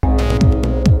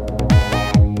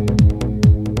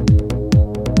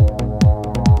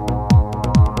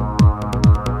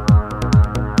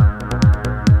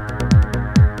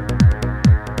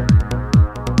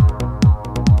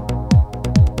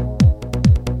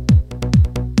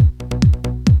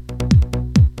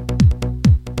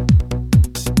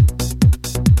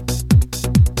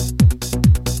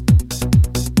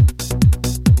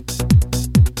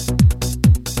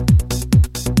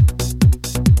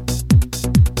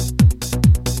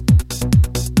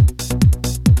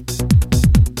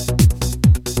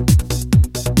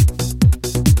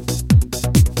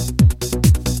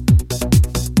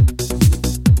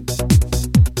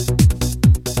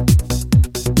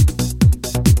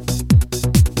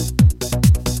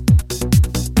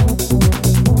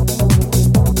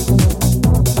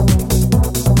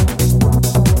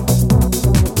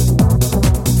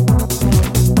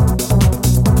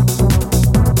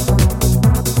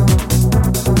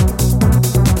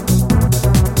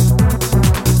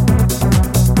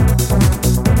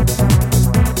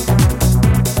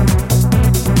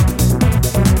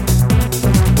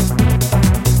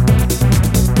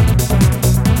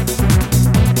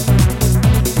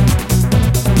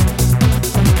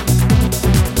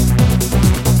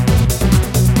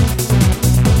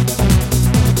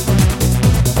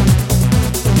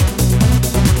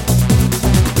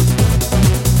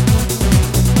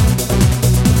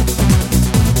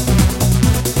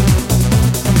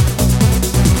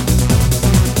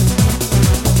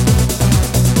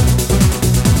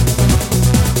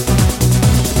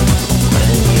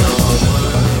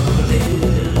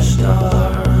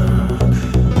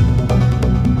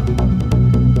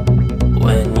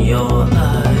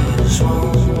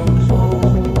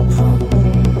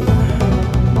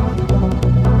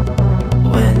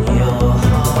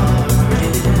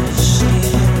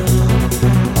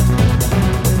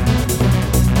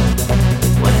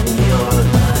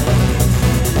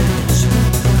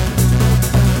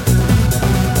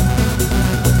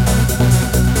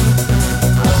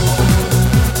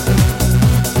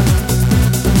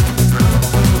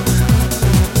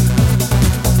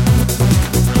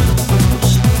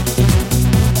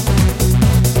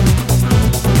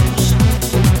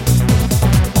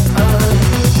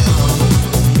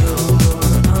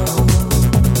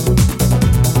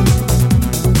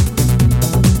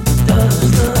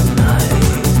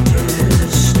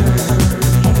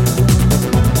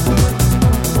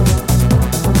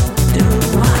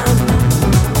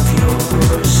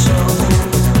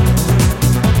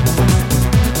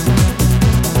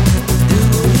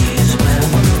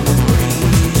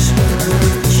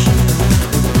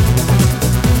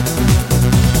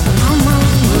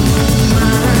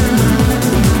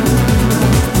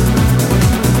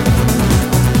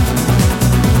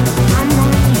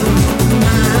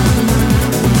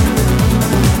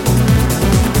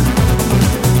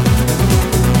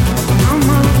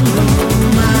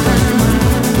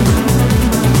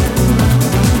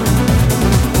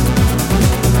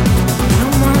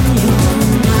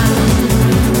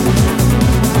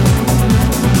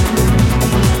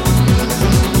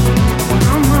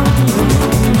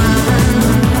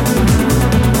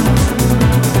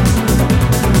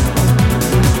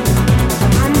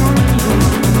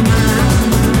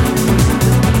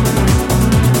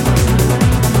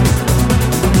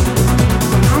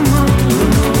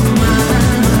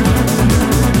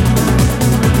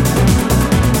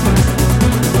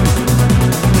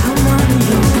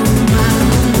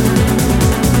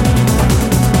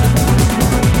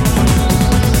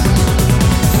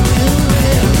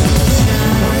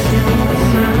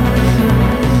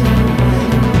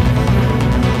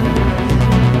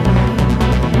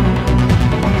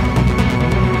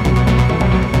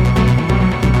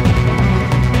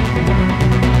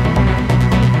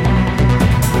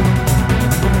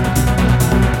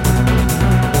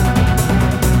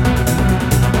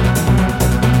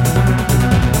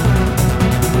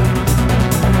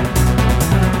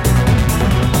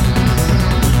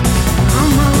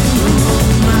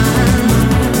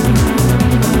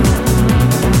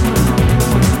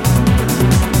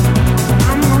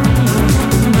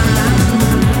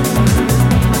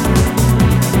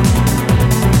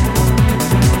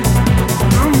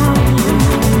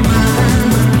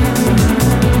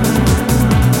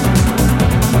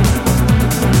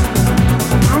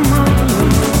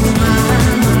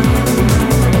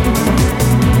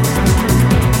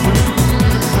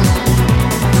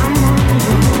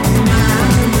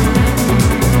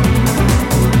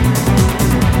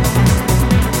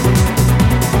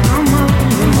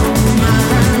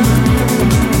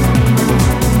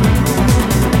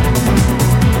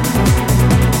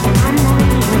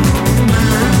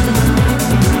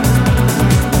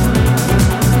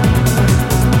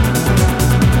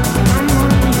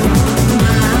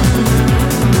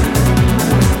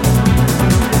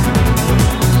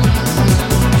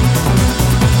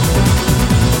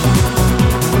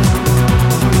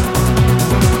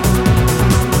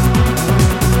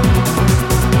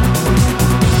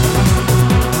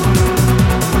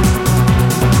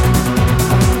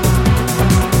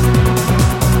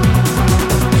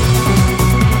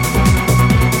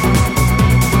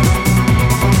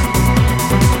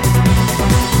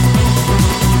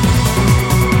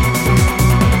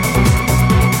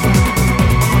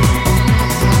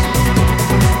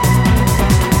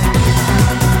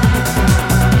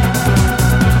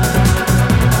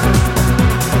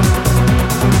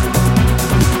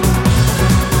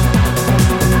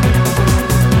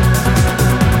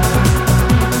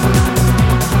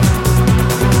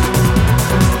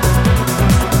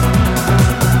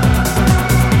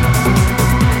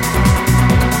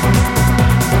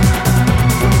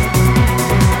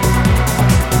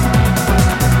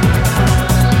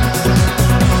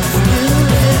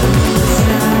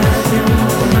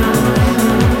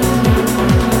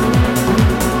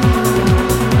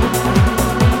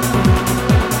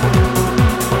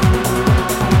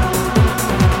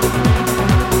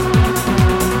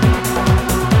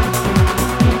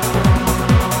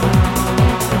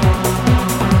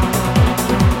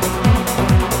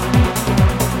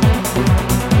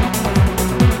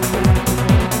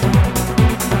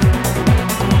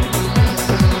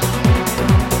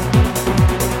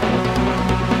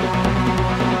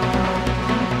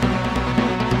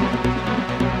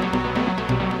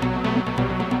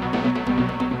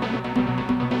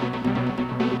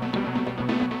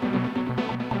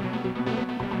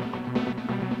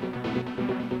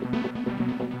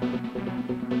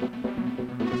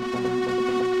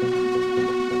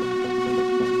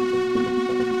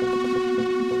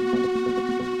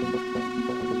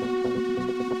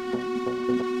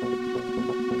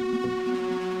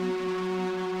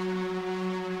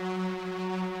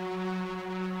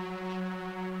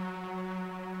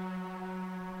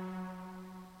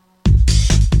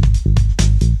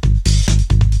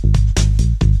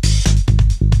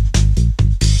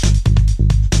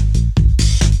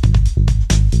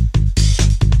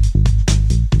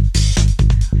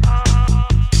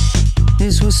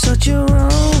 was such a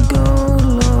road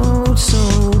gold load,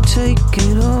 so take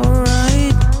it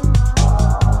alright.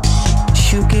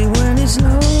 Shook it when it's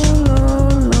low, low,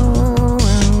 low,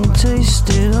 and taste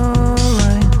it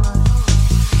alright.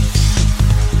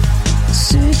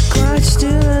 Sit quite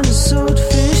still and the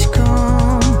swordfish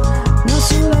calm, not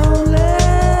so lonely.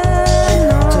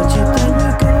 No. Touch it, then we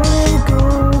go, go,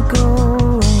 go,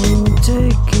 and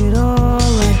take it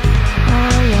alright,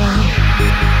 alright.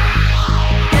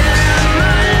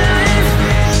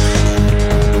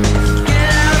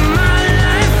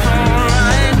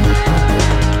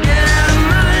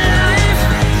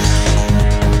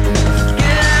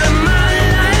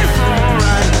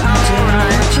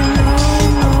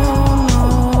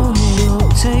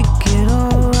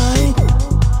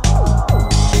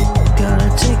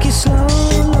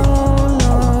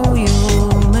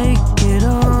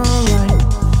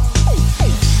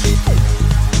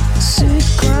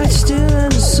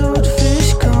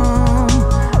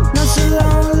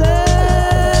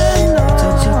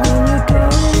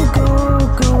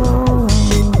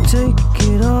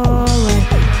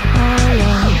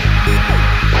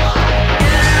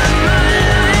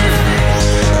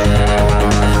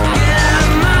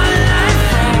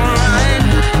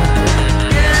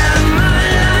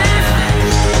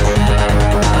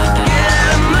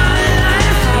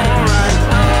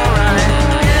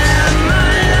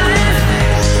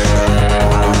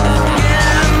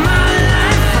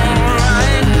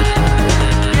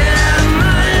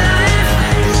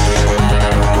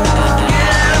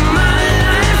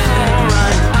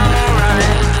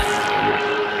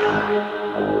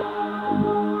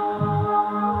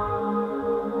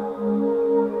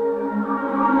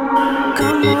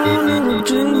 Come on, little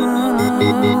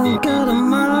dreamer, got a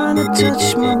mind to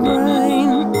touch my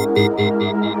brain.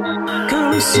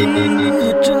 Come and see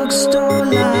the drugstore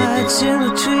lights,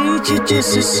 it'll treat you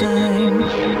just the same.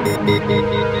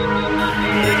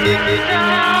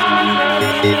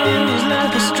 It's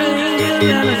like a stranger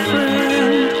and a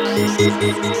friend.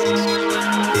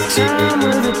 Time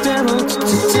with the devil,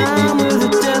 time with the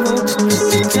devil,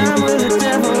 time with the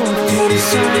devil, the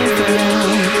same thing.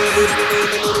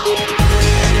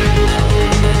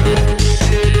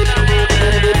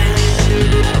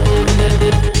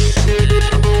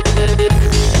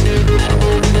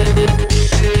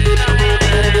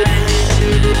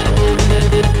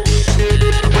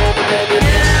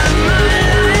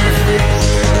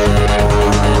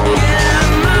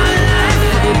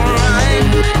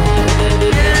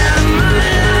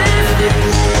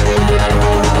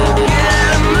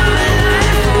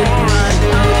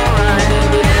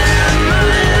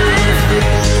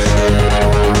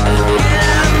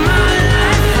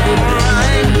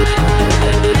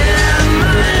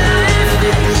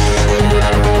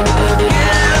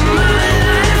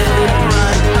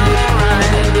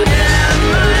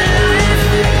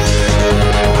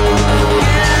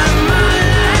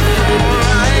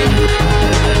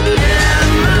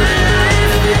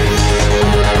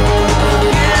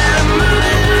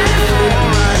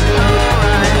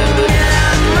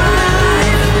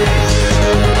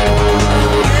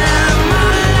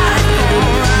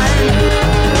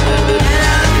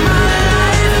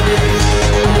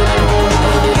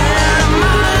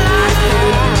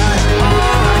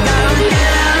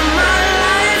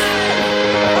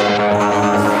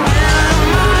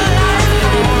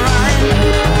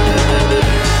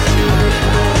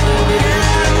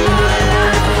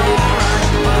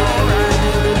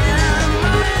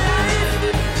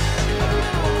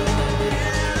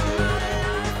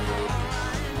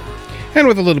 And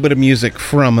with a little bit of music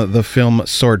from the film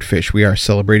Swordfish, we are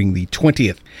celebrating the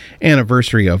 20th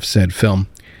anniversary of said film.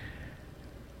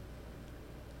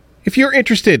 If you're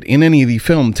interested in any of the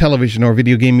film, television, or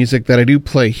video game music that I do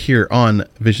play here on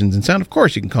Visions in Sound, of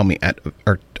course, you can call me at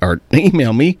or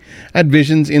email me at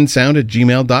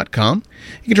visionsinsound@gmail.com.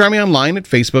 You can try me online at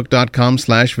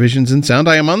facebook.com/visionsinsound.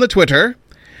 I am on the Twitter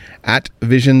at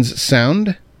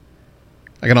visionssound.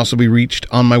 I can also be reached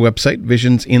on my website,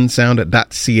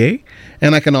 visionsinsound.ca,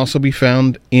 and I can also be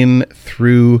found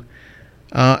through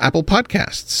Apple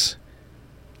Podcasts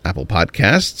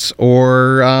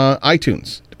or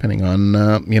iTunes, depending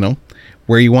on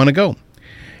where you want to go.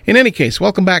 In any case,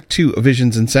 welcome back to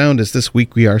Visions in Sound, as this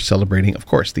week we are celebrating, of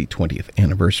course, the 20th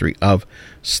anniversary of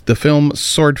the film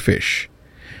Swordfish.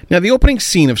 Now, the opening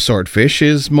scene of Swordfish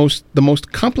is the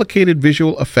most complicated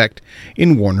visual effect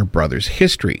in Warner Brothers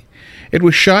history. It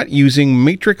was shot using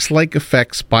Matrix-like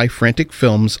effects by Frantic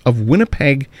Films of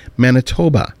Winnipeg,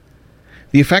 Manitoba.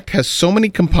 The effect has so many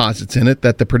composites in it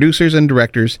that the producers and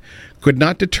directors could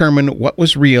not determine what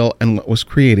was real and what was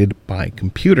created by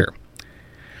computer.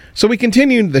 So we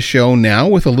continue the show now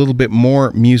with a little bit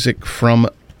more music from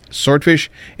Swordfish.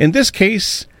 In this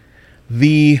case,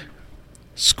 the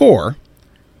score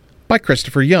by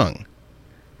Christopher Young,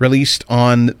 released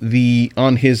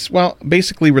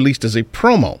basically released as a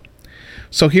promo.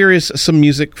 So here is some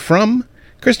music from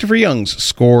Christopher Young's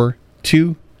score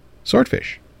to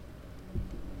Swordfish.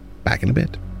 Back in a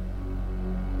bit.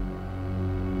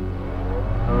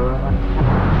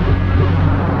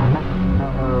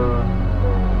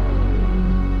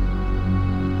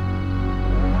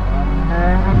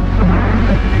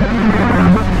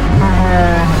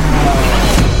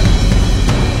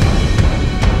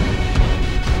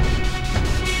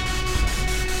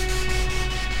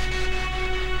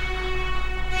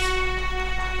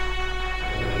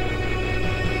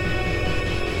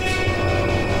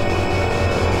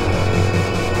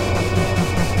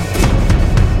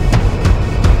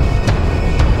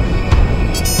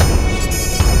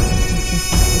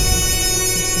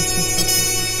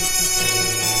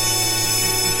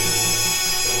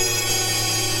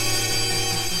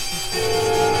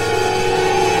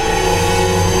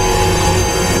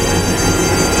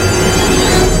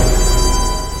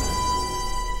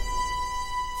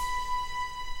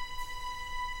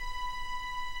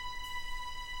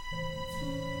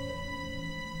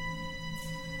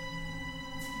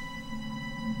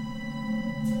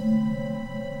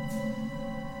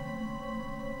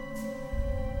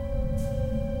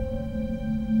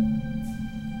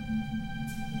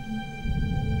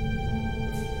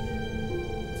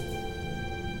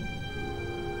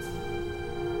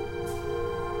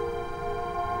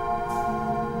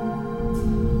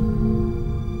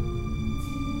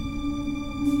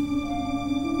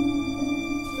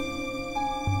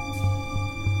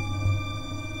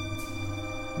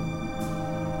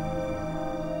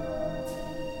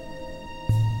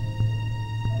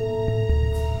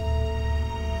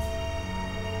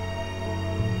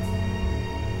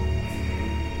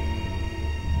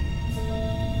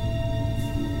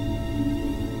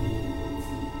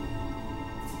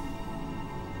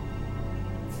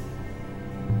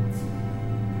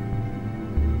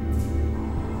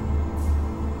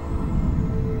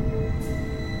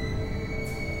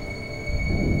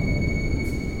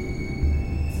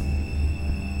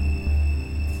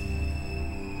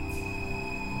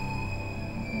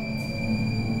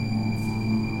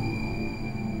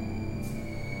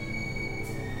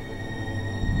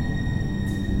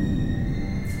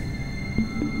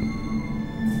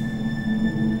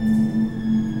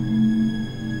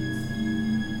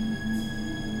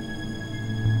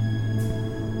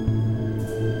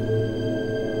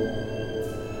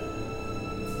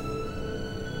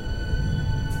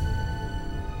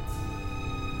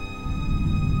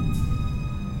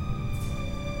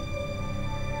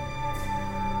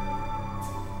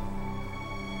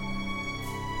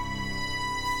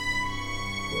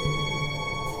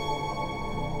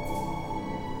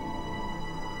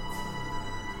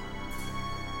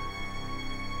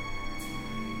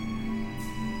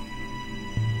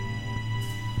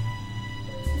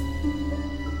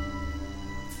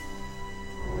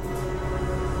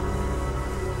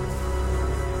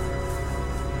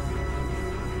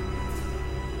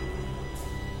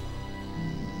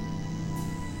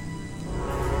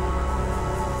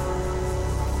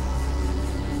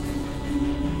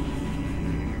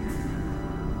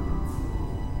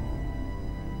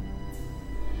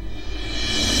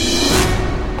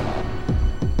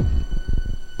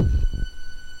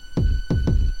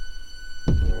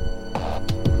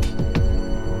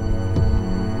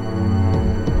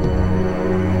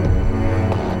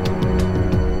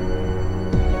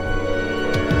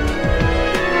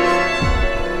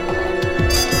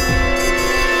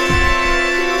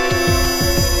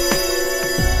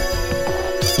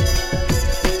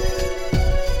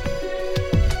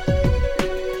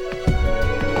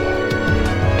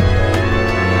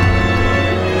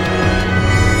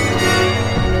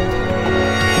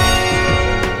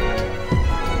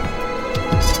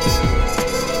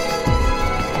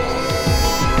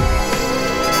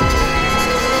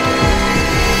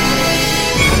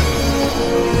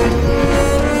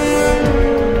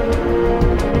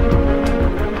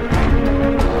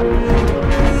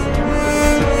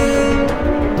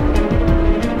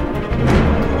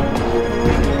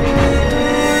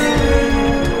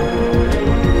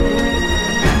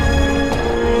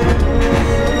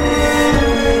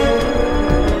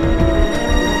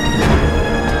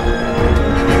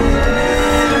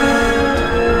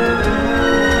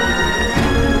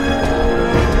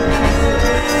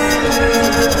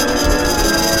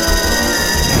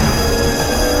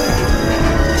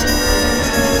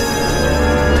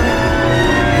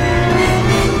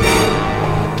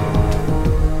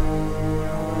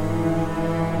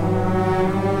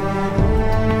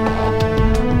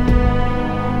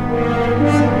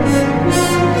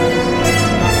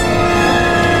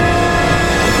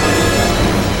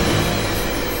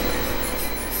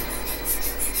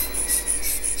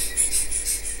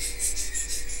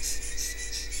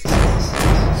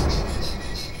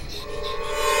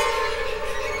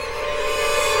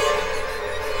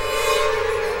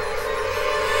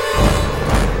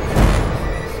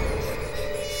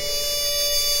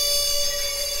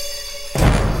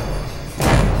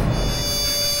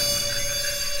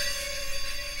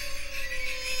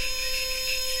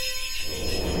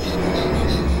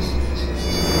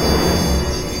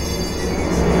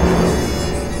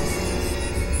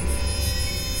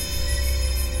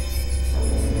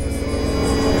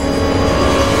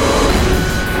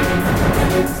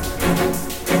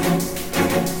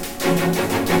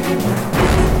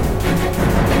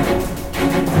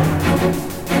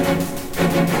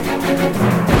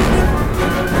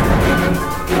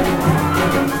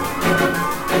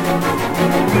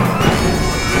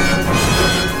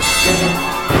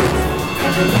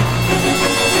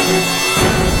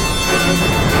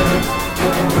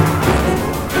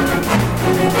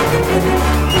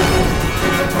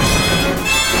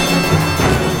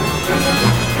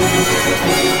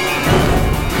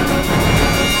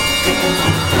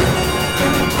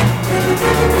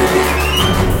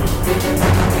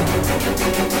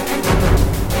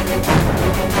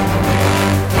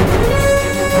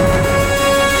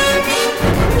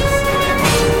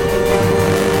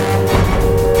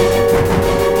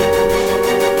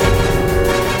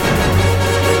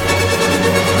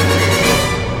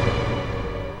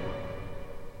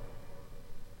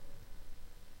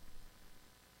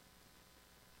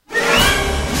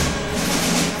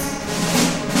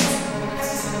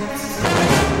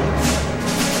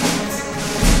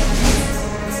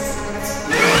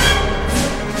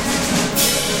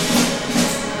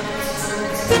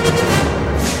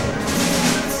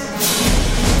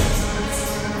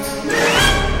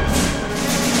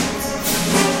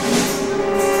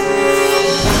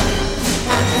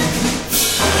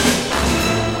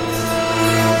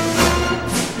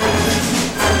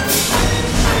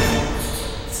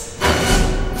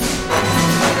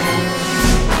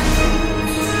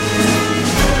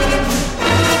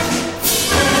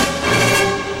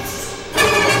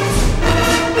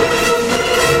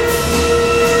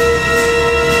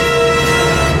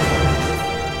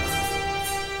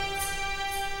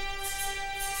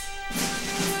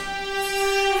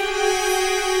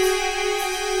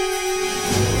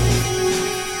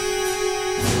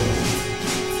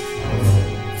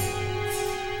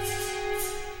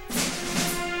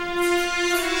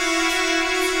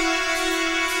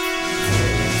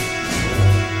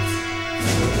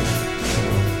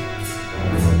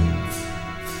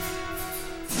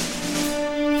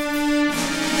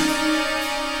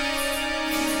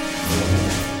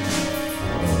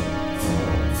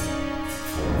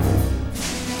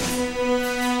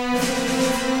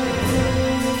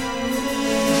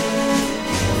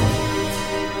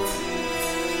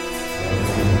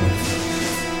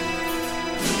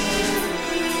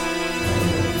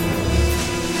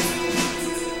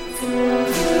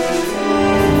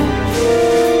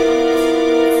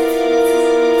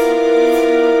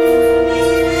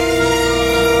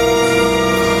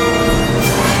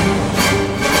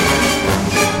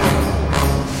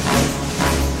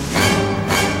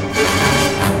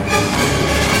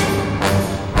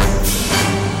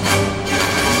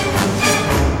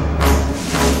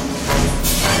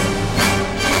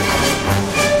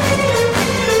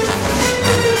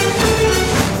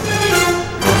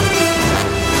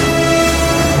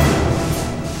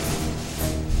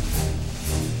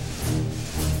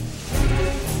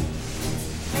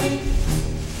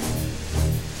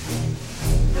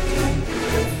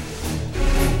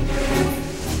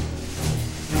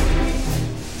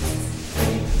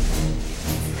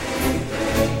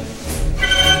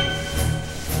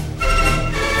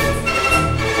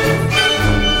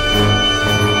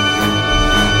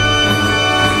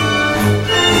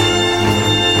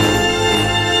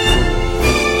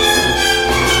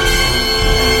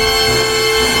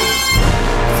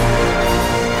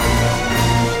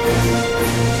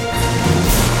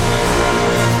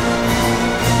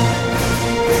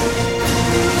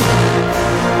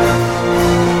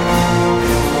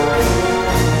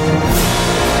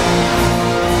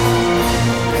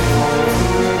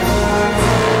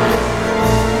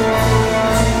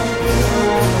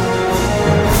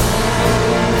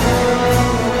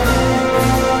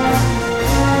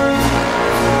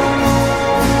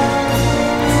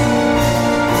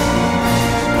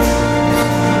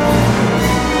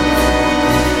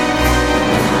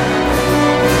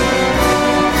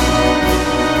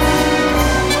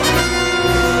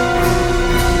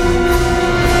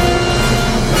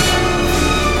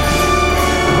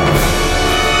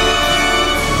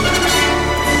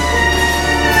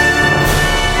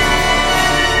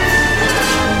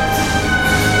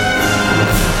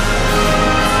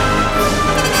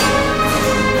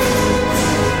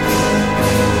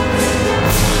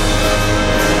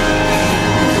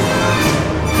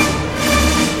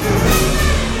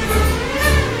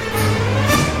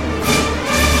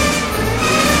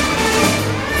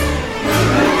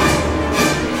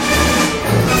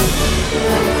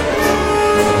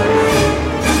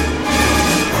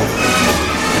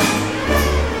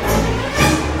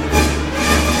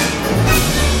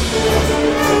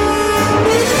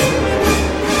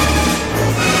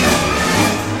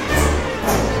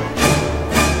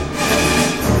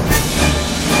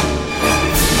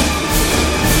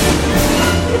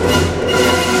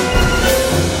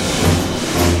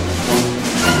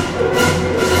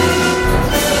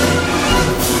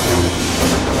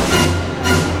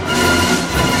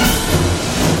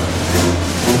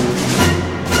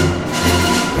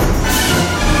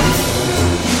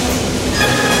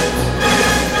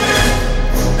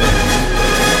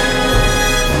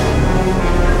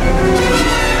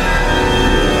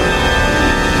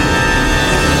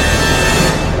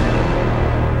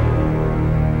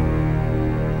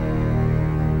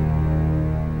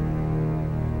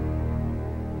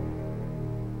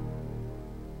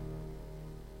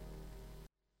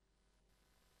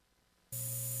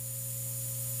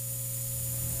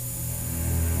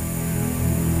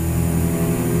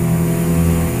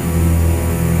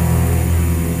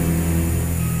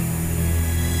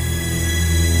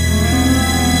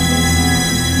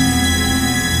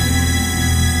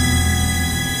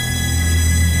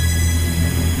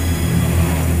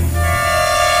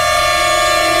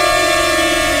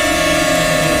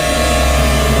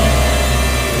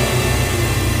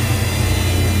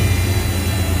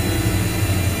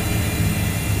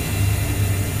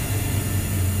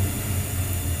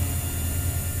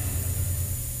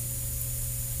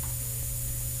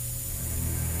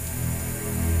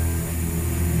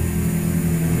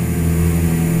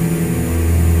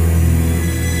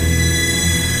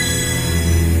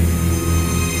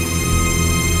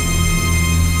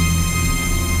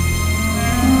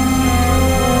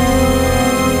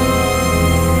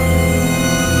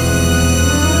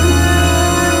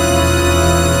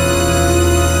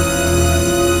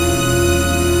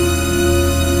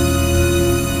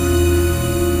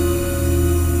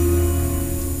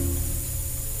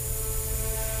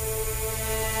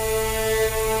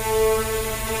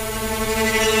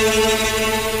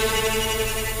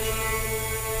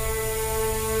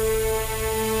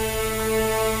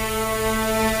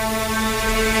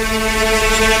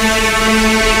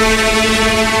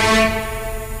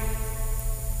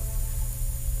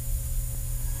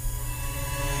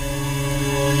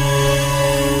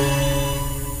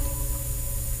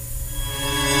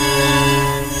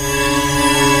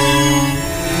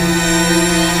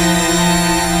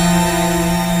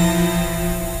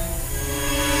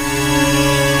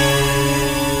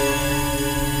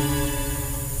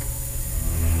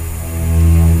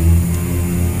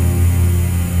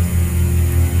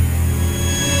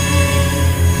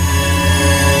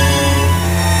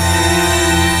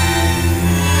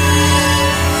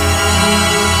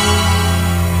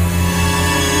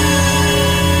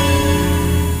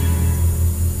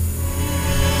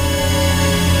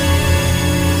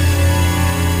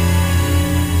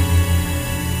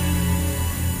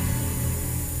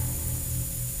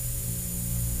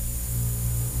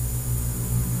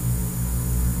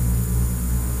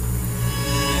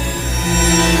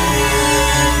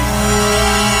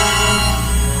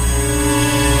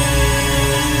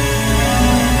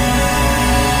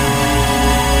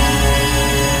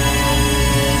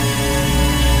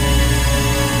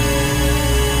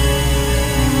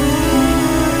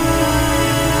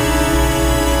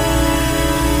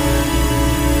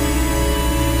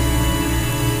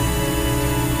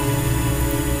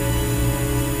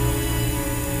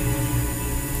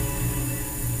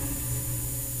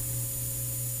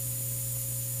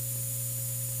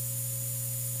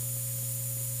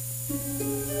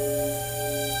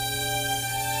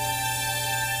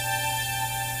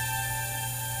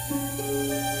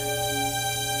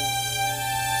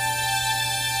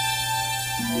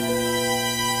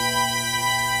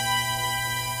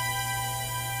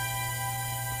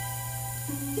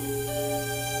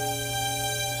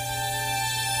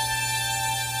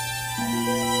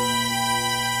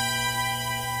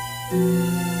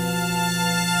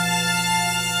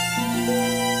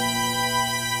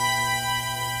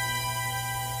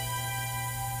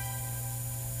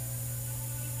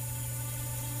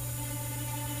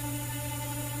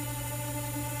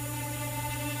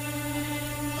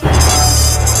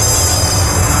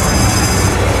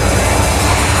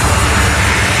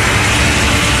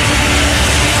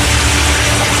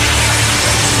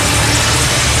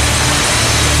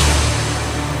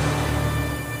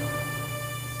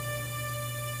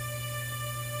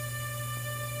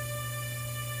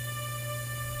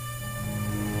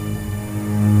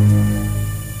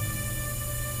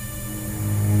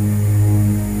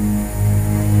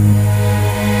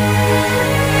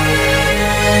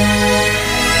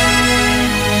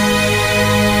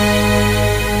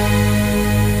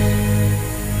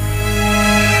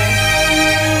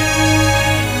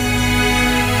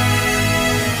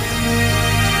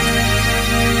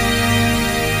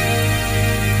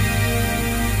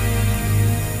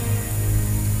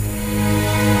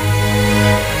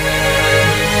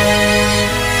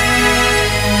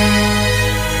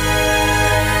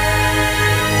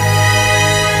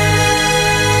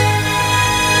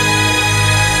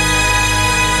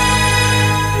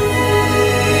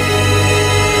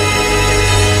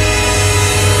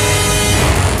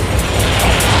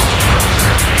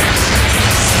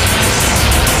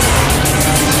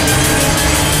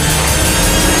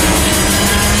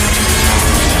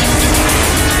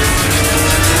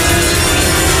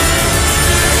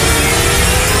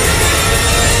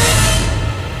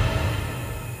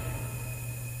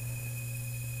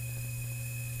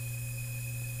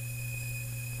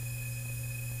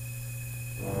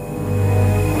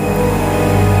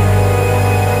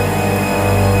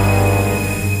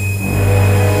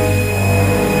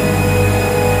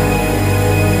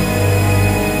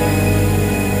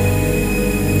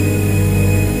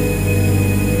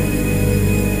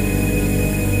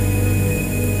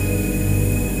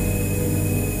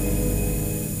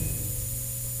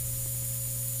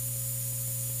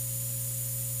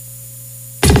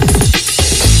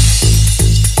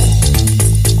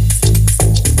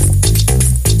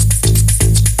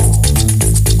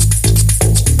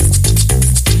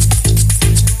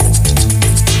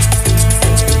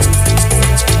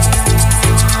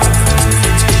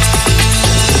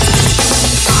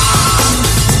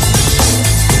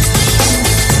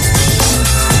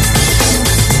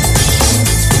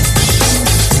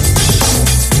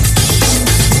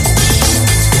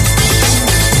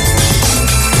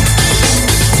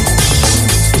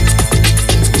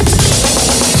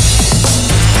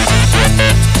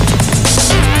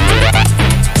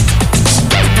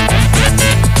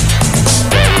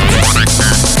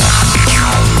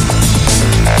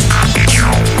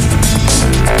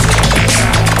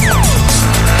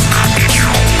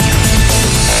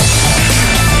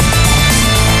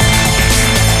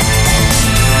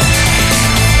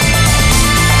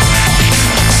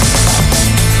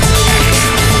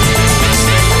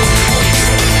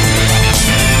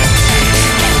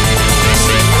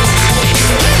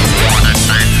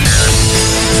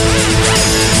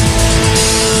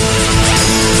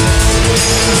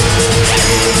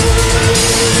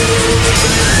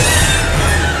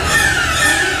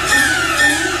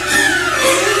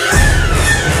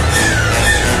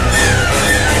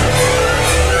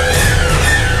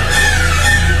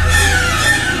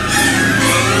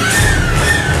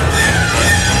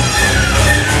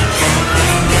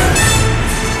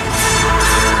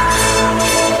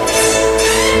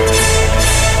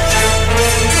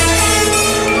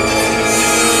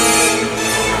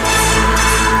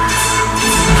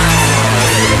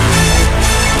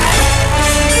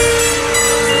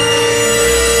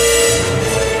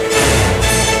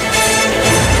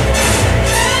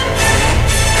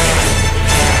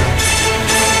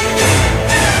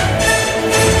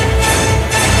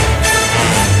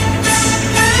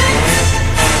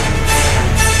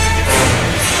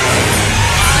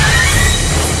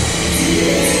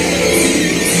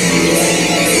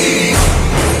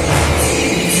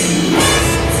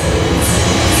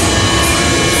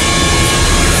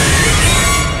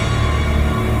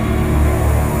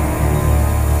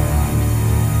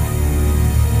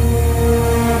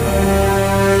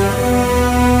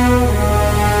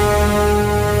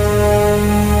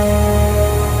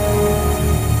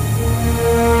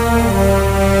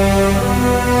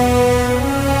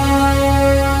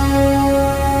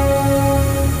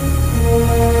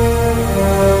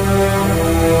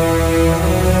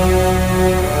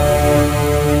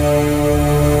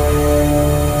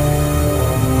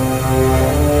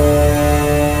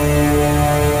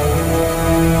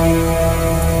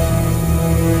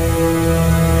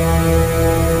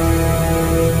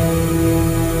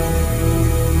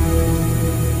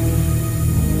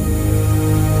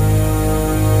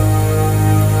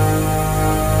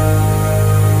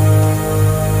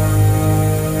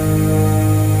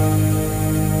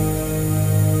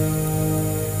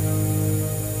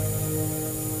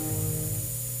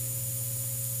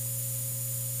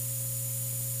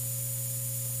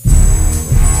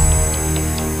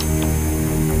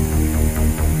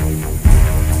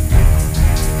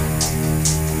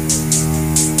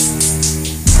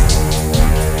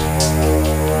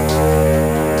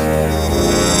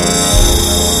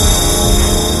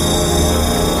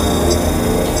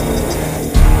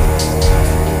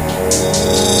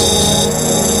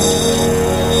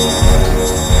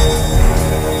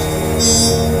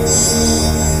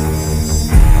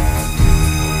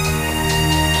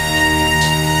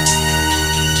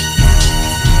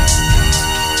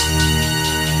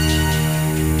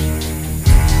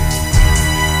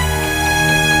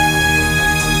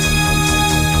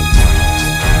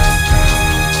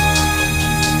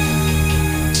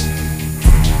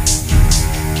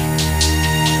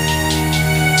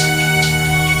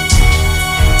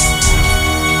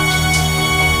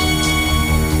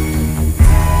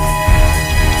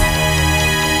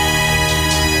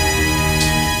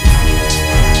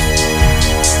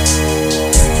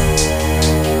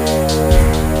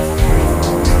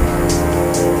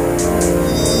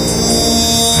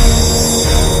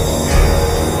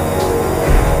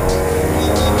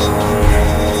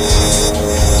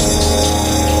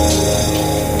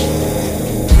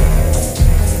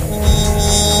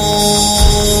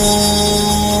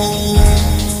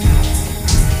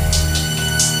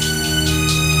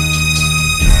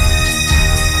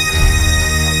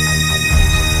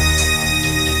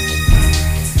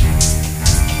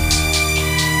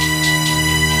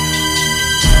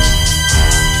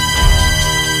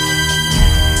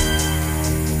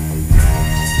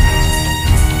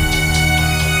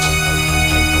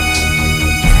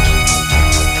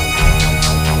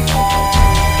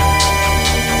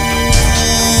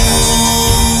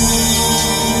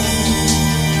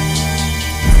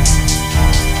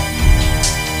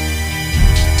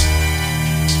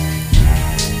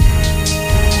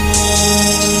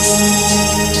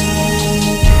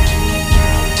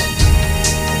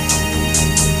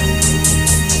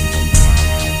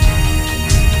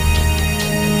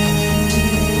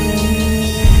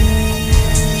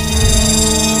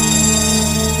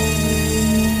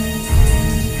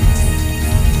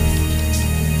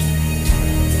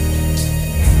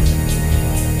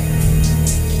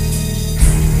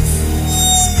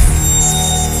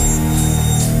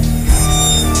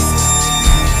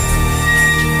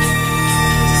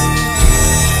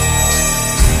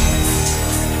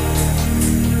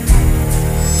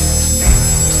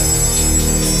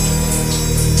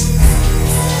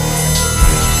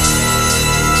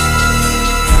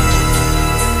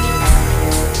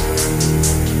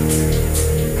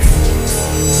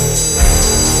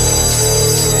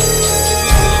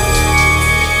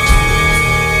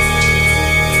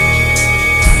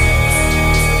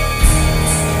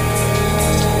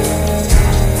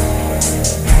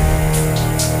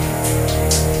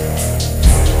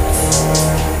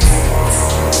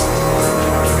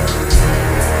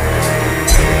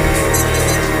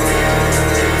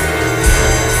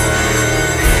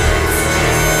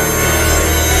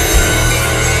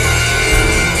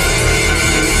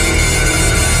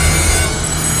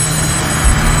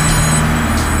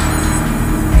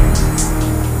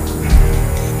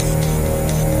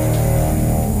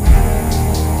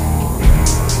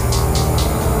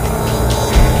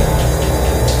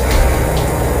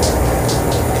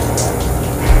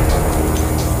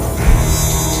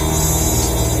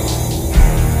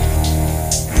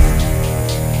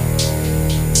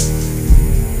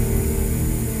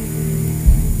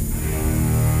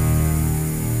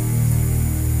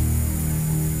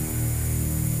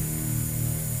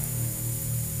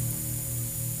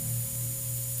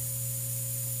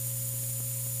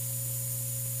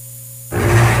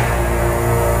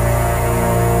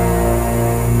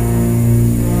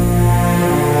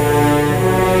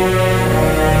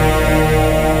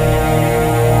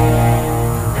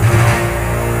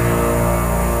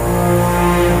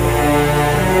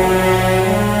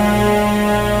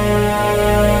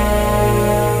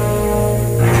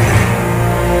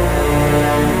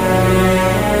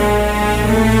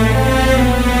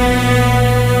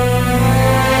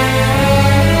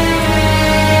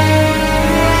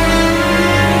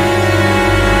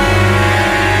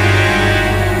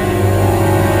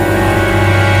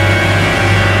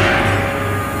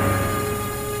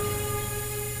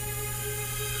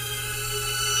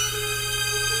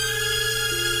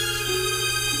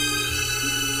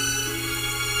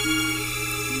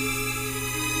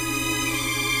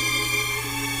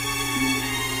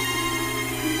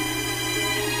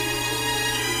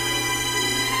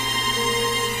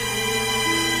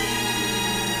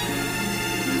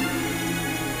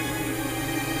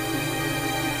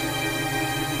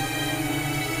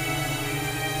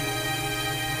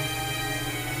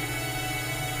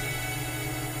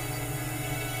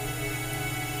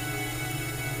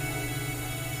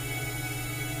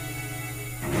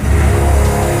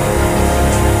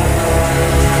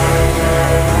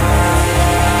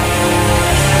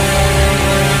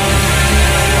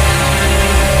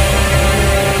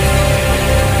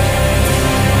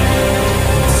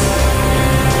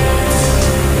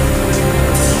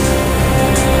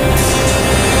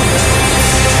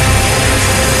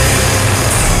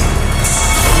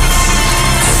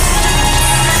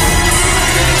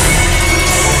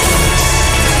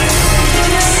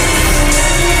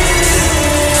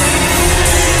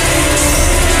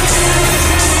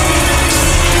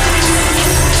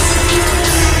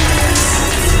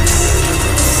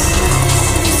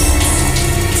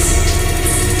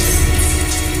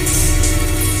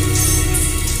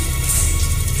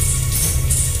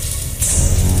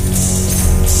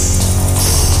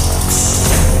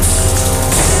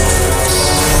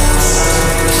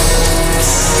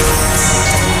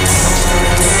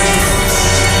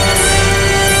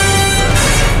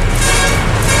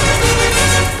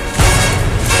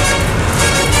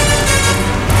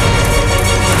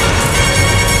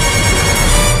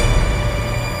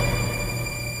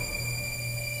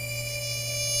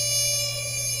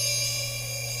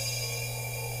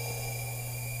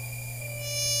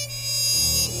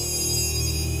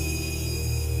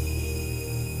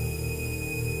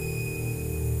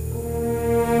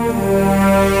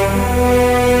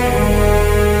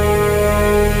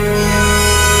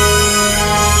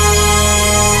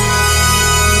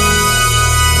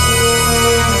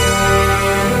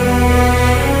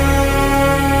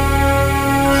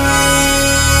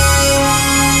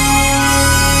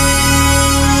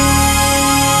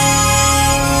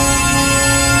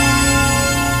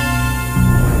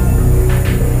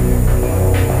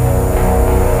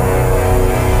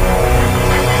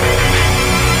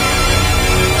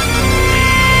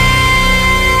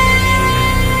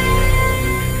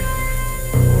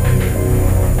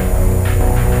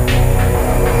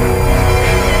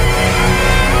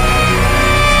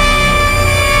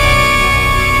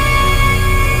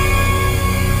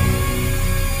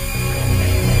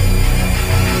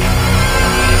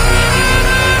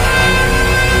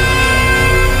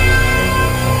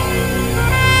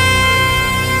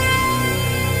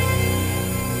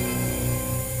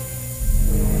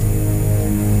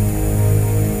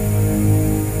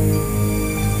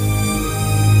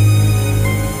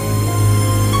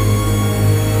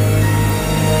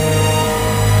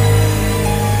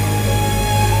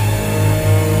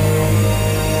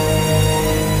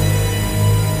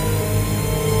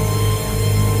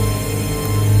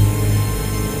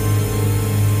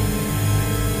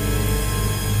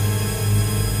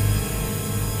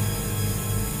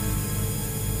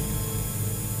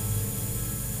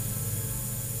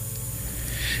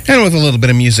 And with a little bit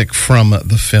of music from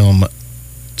the film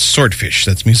Swordfish.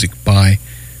 That's music by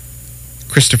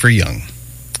Christopher Young.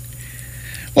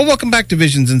 Well, welcome back to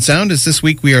Visions in Sound, as this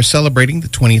week we are celebrating the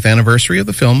 20th anniversary of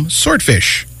the film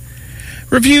Swordfish.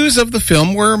 Reviews of the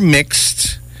film were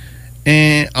mixed,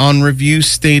 on reviews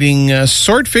stating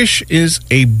Swordfish is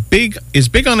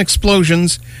big on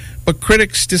explosions, but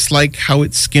critics dislike how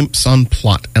it skimps on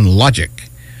plot and logic.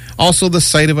 Also, the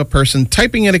sight of a person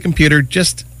typing at a computer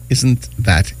just isn't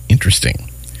that interesting.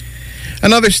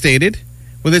 Another stated,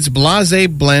 with its blasé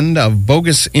blend of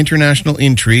bogus international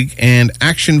intrigue and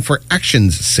action for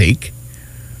action's sake,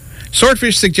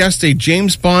 Swordfish suggests a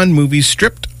James Bond movie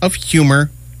stripped of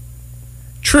humor.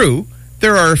 True,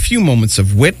 there are a few moments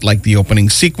of wit, like the opening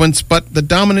sequence, but the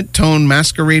dominant tone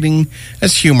masquerading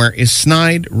as humor is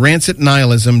snide, rancid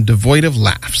nihilism devoid of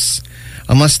laughs,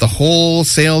 unless the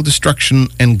wholesale destruction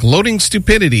and gloating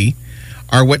stupidity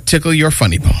are what tickle your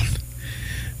funny bone.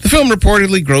 The film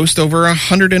reportedly grossed over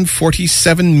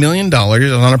 $147 million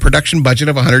on a production budget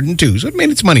of $102, so it made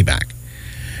its money back.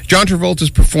 John Travolta's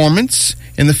performance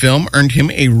in the film earned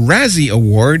him a Razzie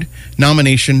Award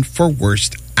nomination for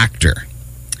Worst Actor.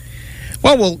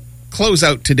 Well, we'll close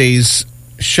out today's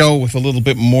show with a little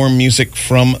bit more music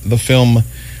from the film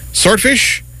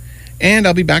Swordfish, and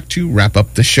I'll be back to wrap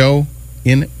up the show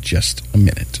in just a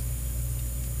minute.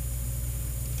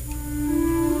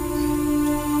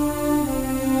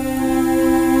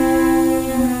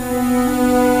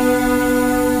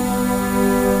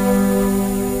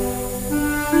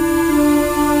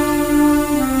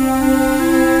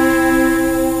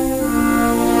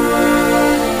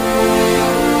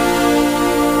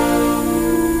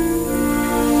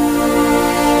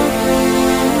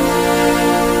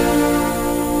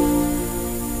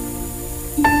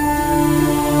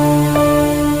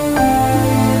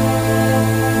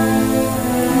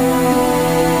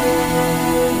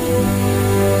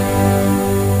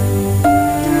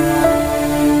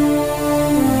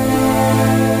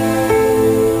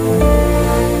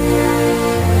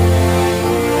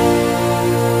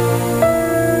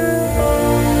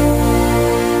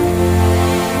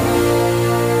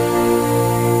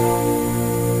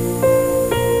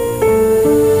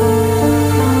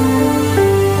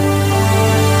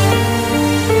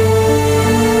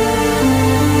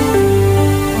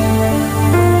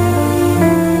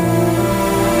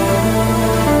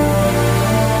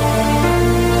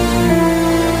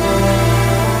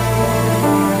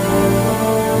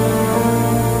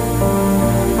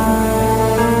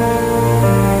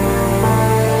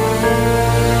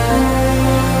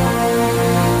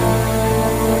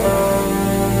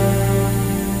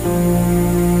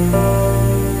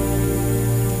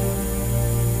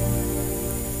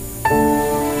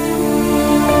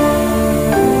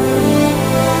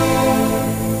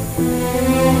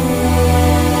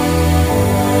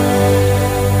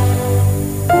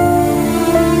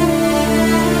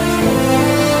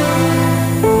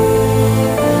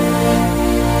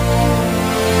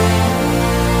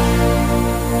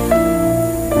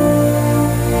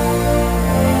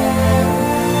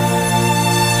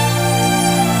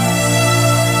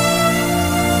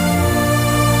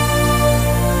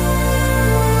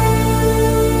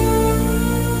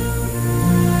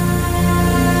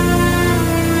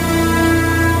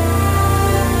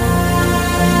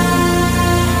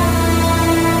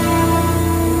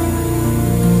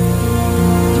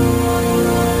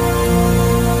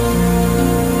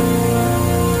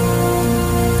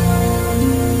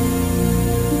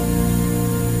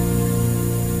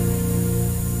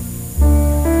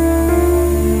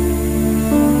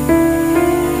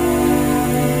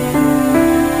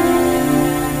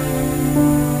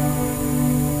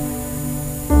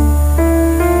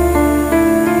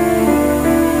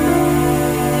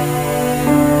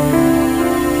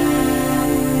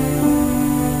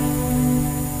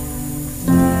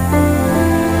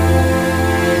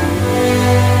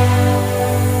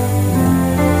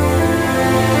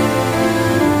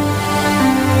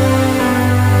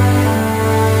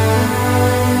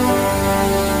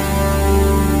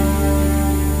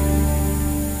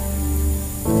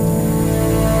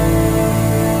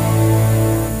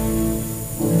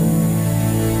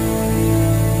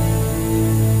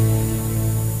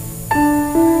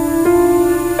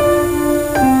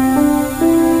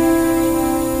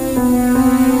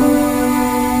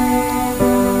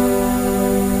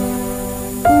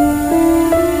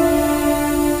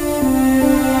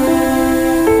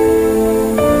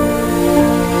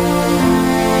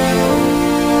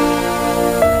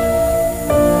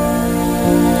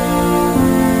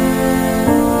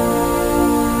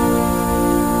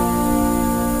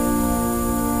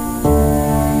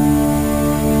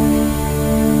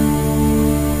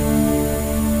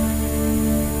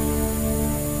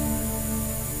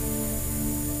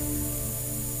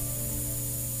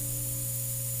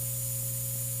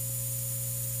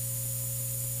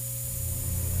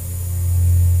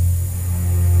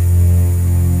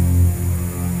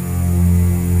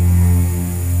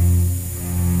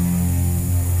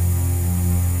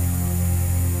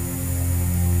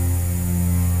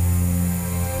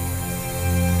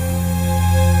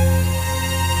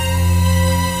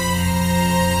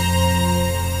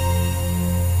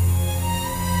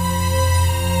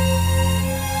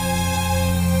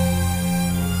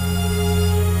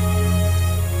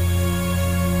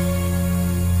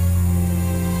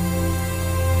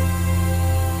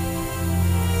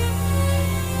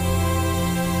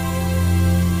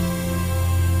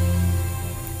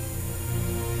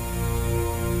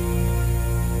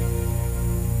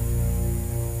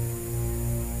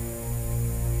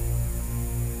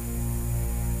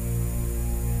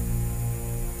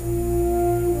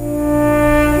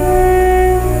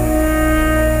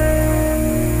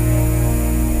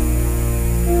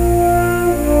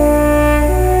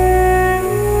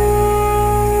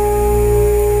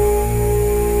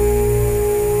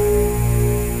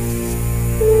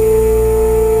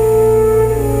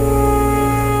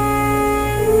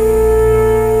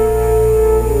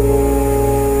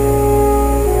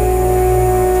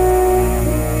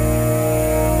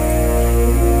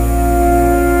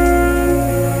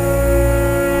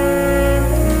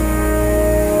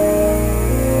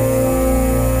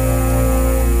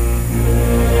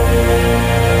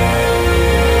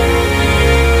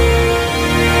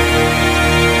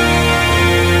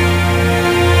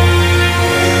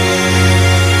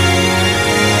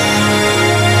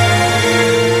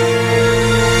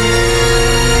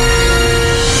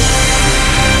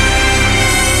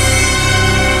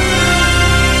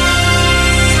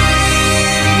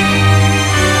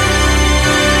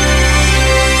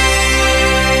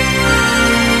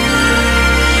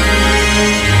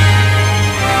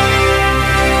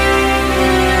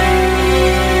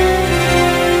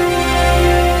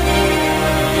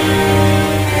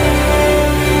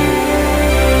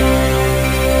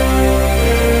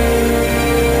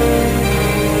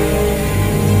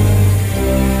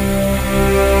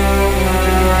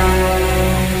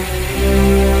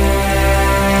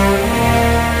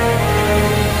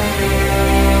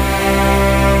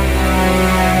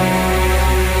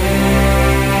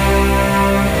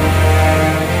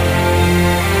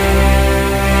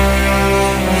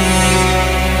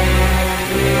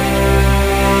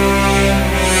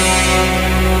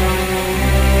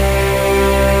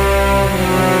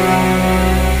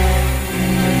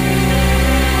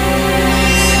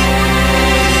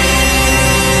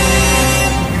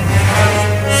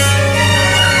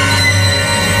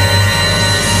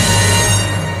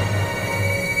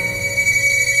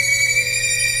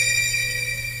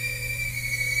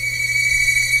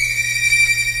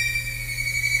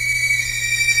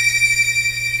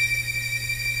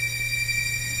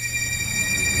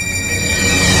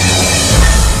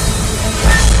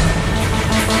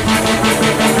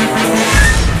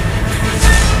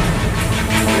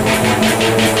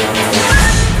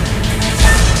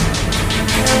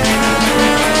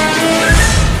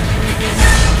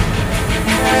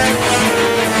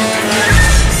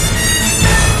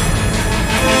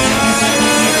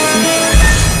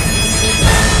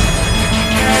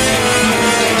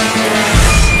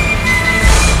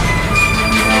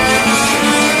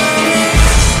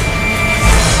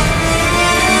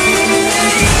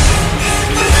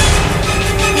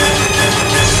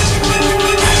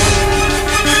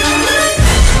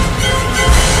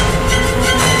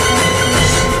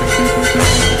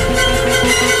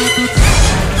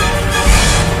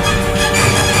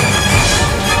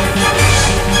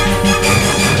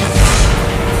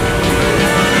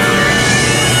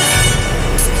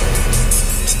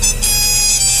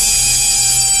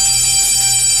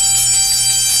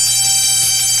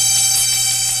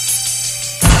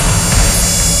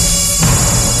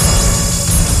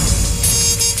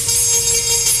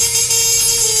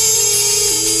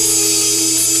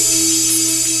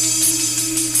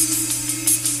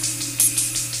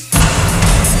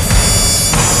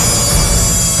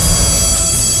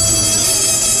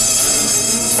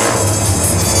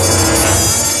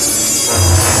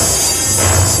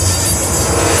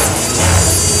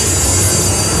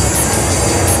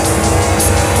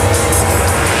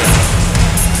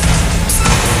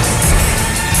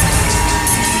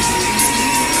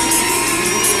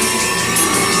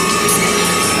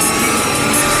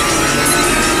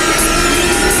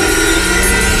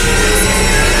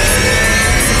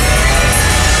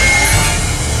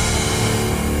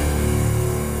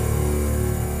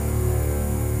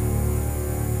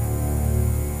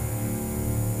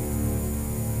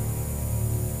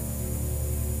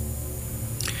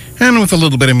 with a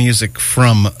little bit of music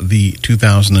from the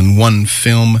 2001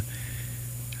 film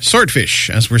Swordfish,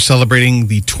 as we're celebrating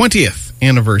the 20th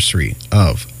anniversary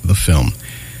of the film.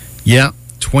 Yeah,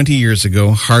 20 years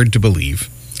ago, hard to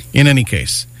believe. In any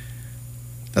case,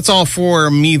 that's all for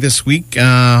me this week.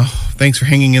 Thanks for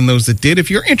hanging in, those that did.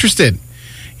 If you're interested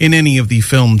in any of the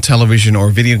film, television, or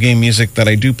video game music that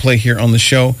I do play here on the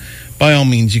show, by all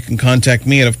means, you can contact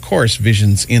me at, of course,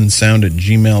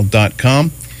 visionsinsound@gmail.com.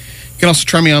 You can also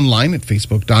try me online at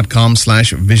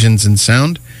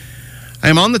facebook.com/visionsinsound. I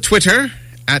am on the Twitter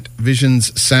at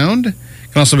visionssound. It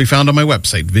can also be found on my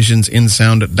website,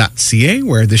 visionsinsound.ca,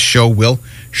 where this show will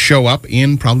show up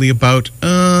in probably about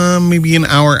maybe an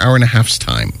hour and a half's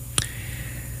time.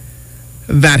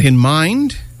 That in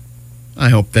mind, I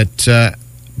hope that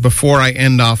before I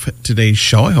end off today's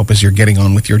show, I hope as you're getting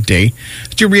on with your day,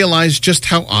 that you realize just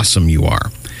how awesome you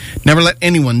are. Never let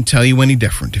anyone tell you any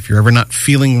different. If you're ever not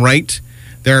feeling right,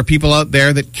 there are people out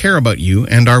there that care about you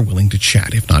and are willing to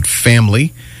chat. If not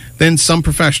family, then some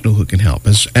professional who can help.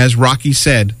 As Rocky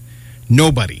said,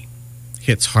 nobody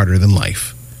hits harder than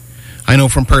life. I know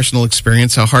from personal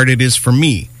experience how hard it is for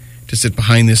me to sit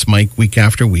behind this mic week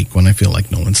after week when I feel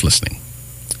like no one's listening.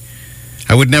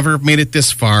 I would never have made it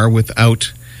this far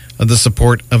without the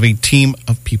support of a team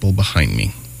of people behind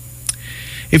me.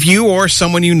 If you or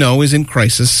someone you know is in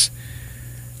crisis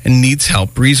and needs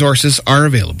help, resources are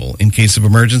available. In case of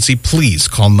emergency, please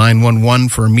call 911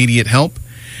 for immediate help.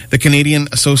 The Canadian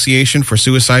Association for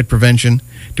Suicide Prevention,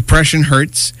 Depression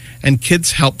Hurts, and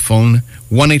Kids Help Phone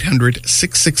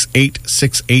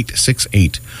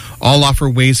 1-800-668-6868 all offer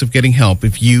ways of getting help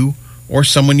if you or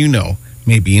someone you know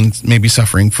may be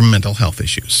suffering from mental health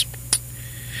issues.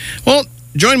 Well,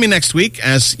 join me next week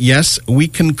as, yes, we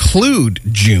conclude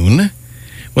June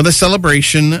with a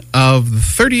celebration of the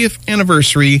 30th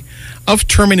anniversary of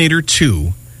Terminator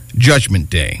 2, Judgment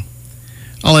Day.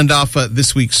 I'll end off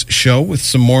this week's show with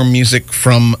some more music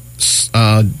from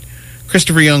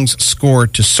Christopher Young's score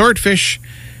to Swordfish,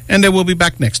 and I will be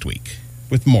back next week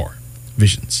with more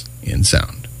Visions in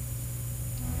Sound.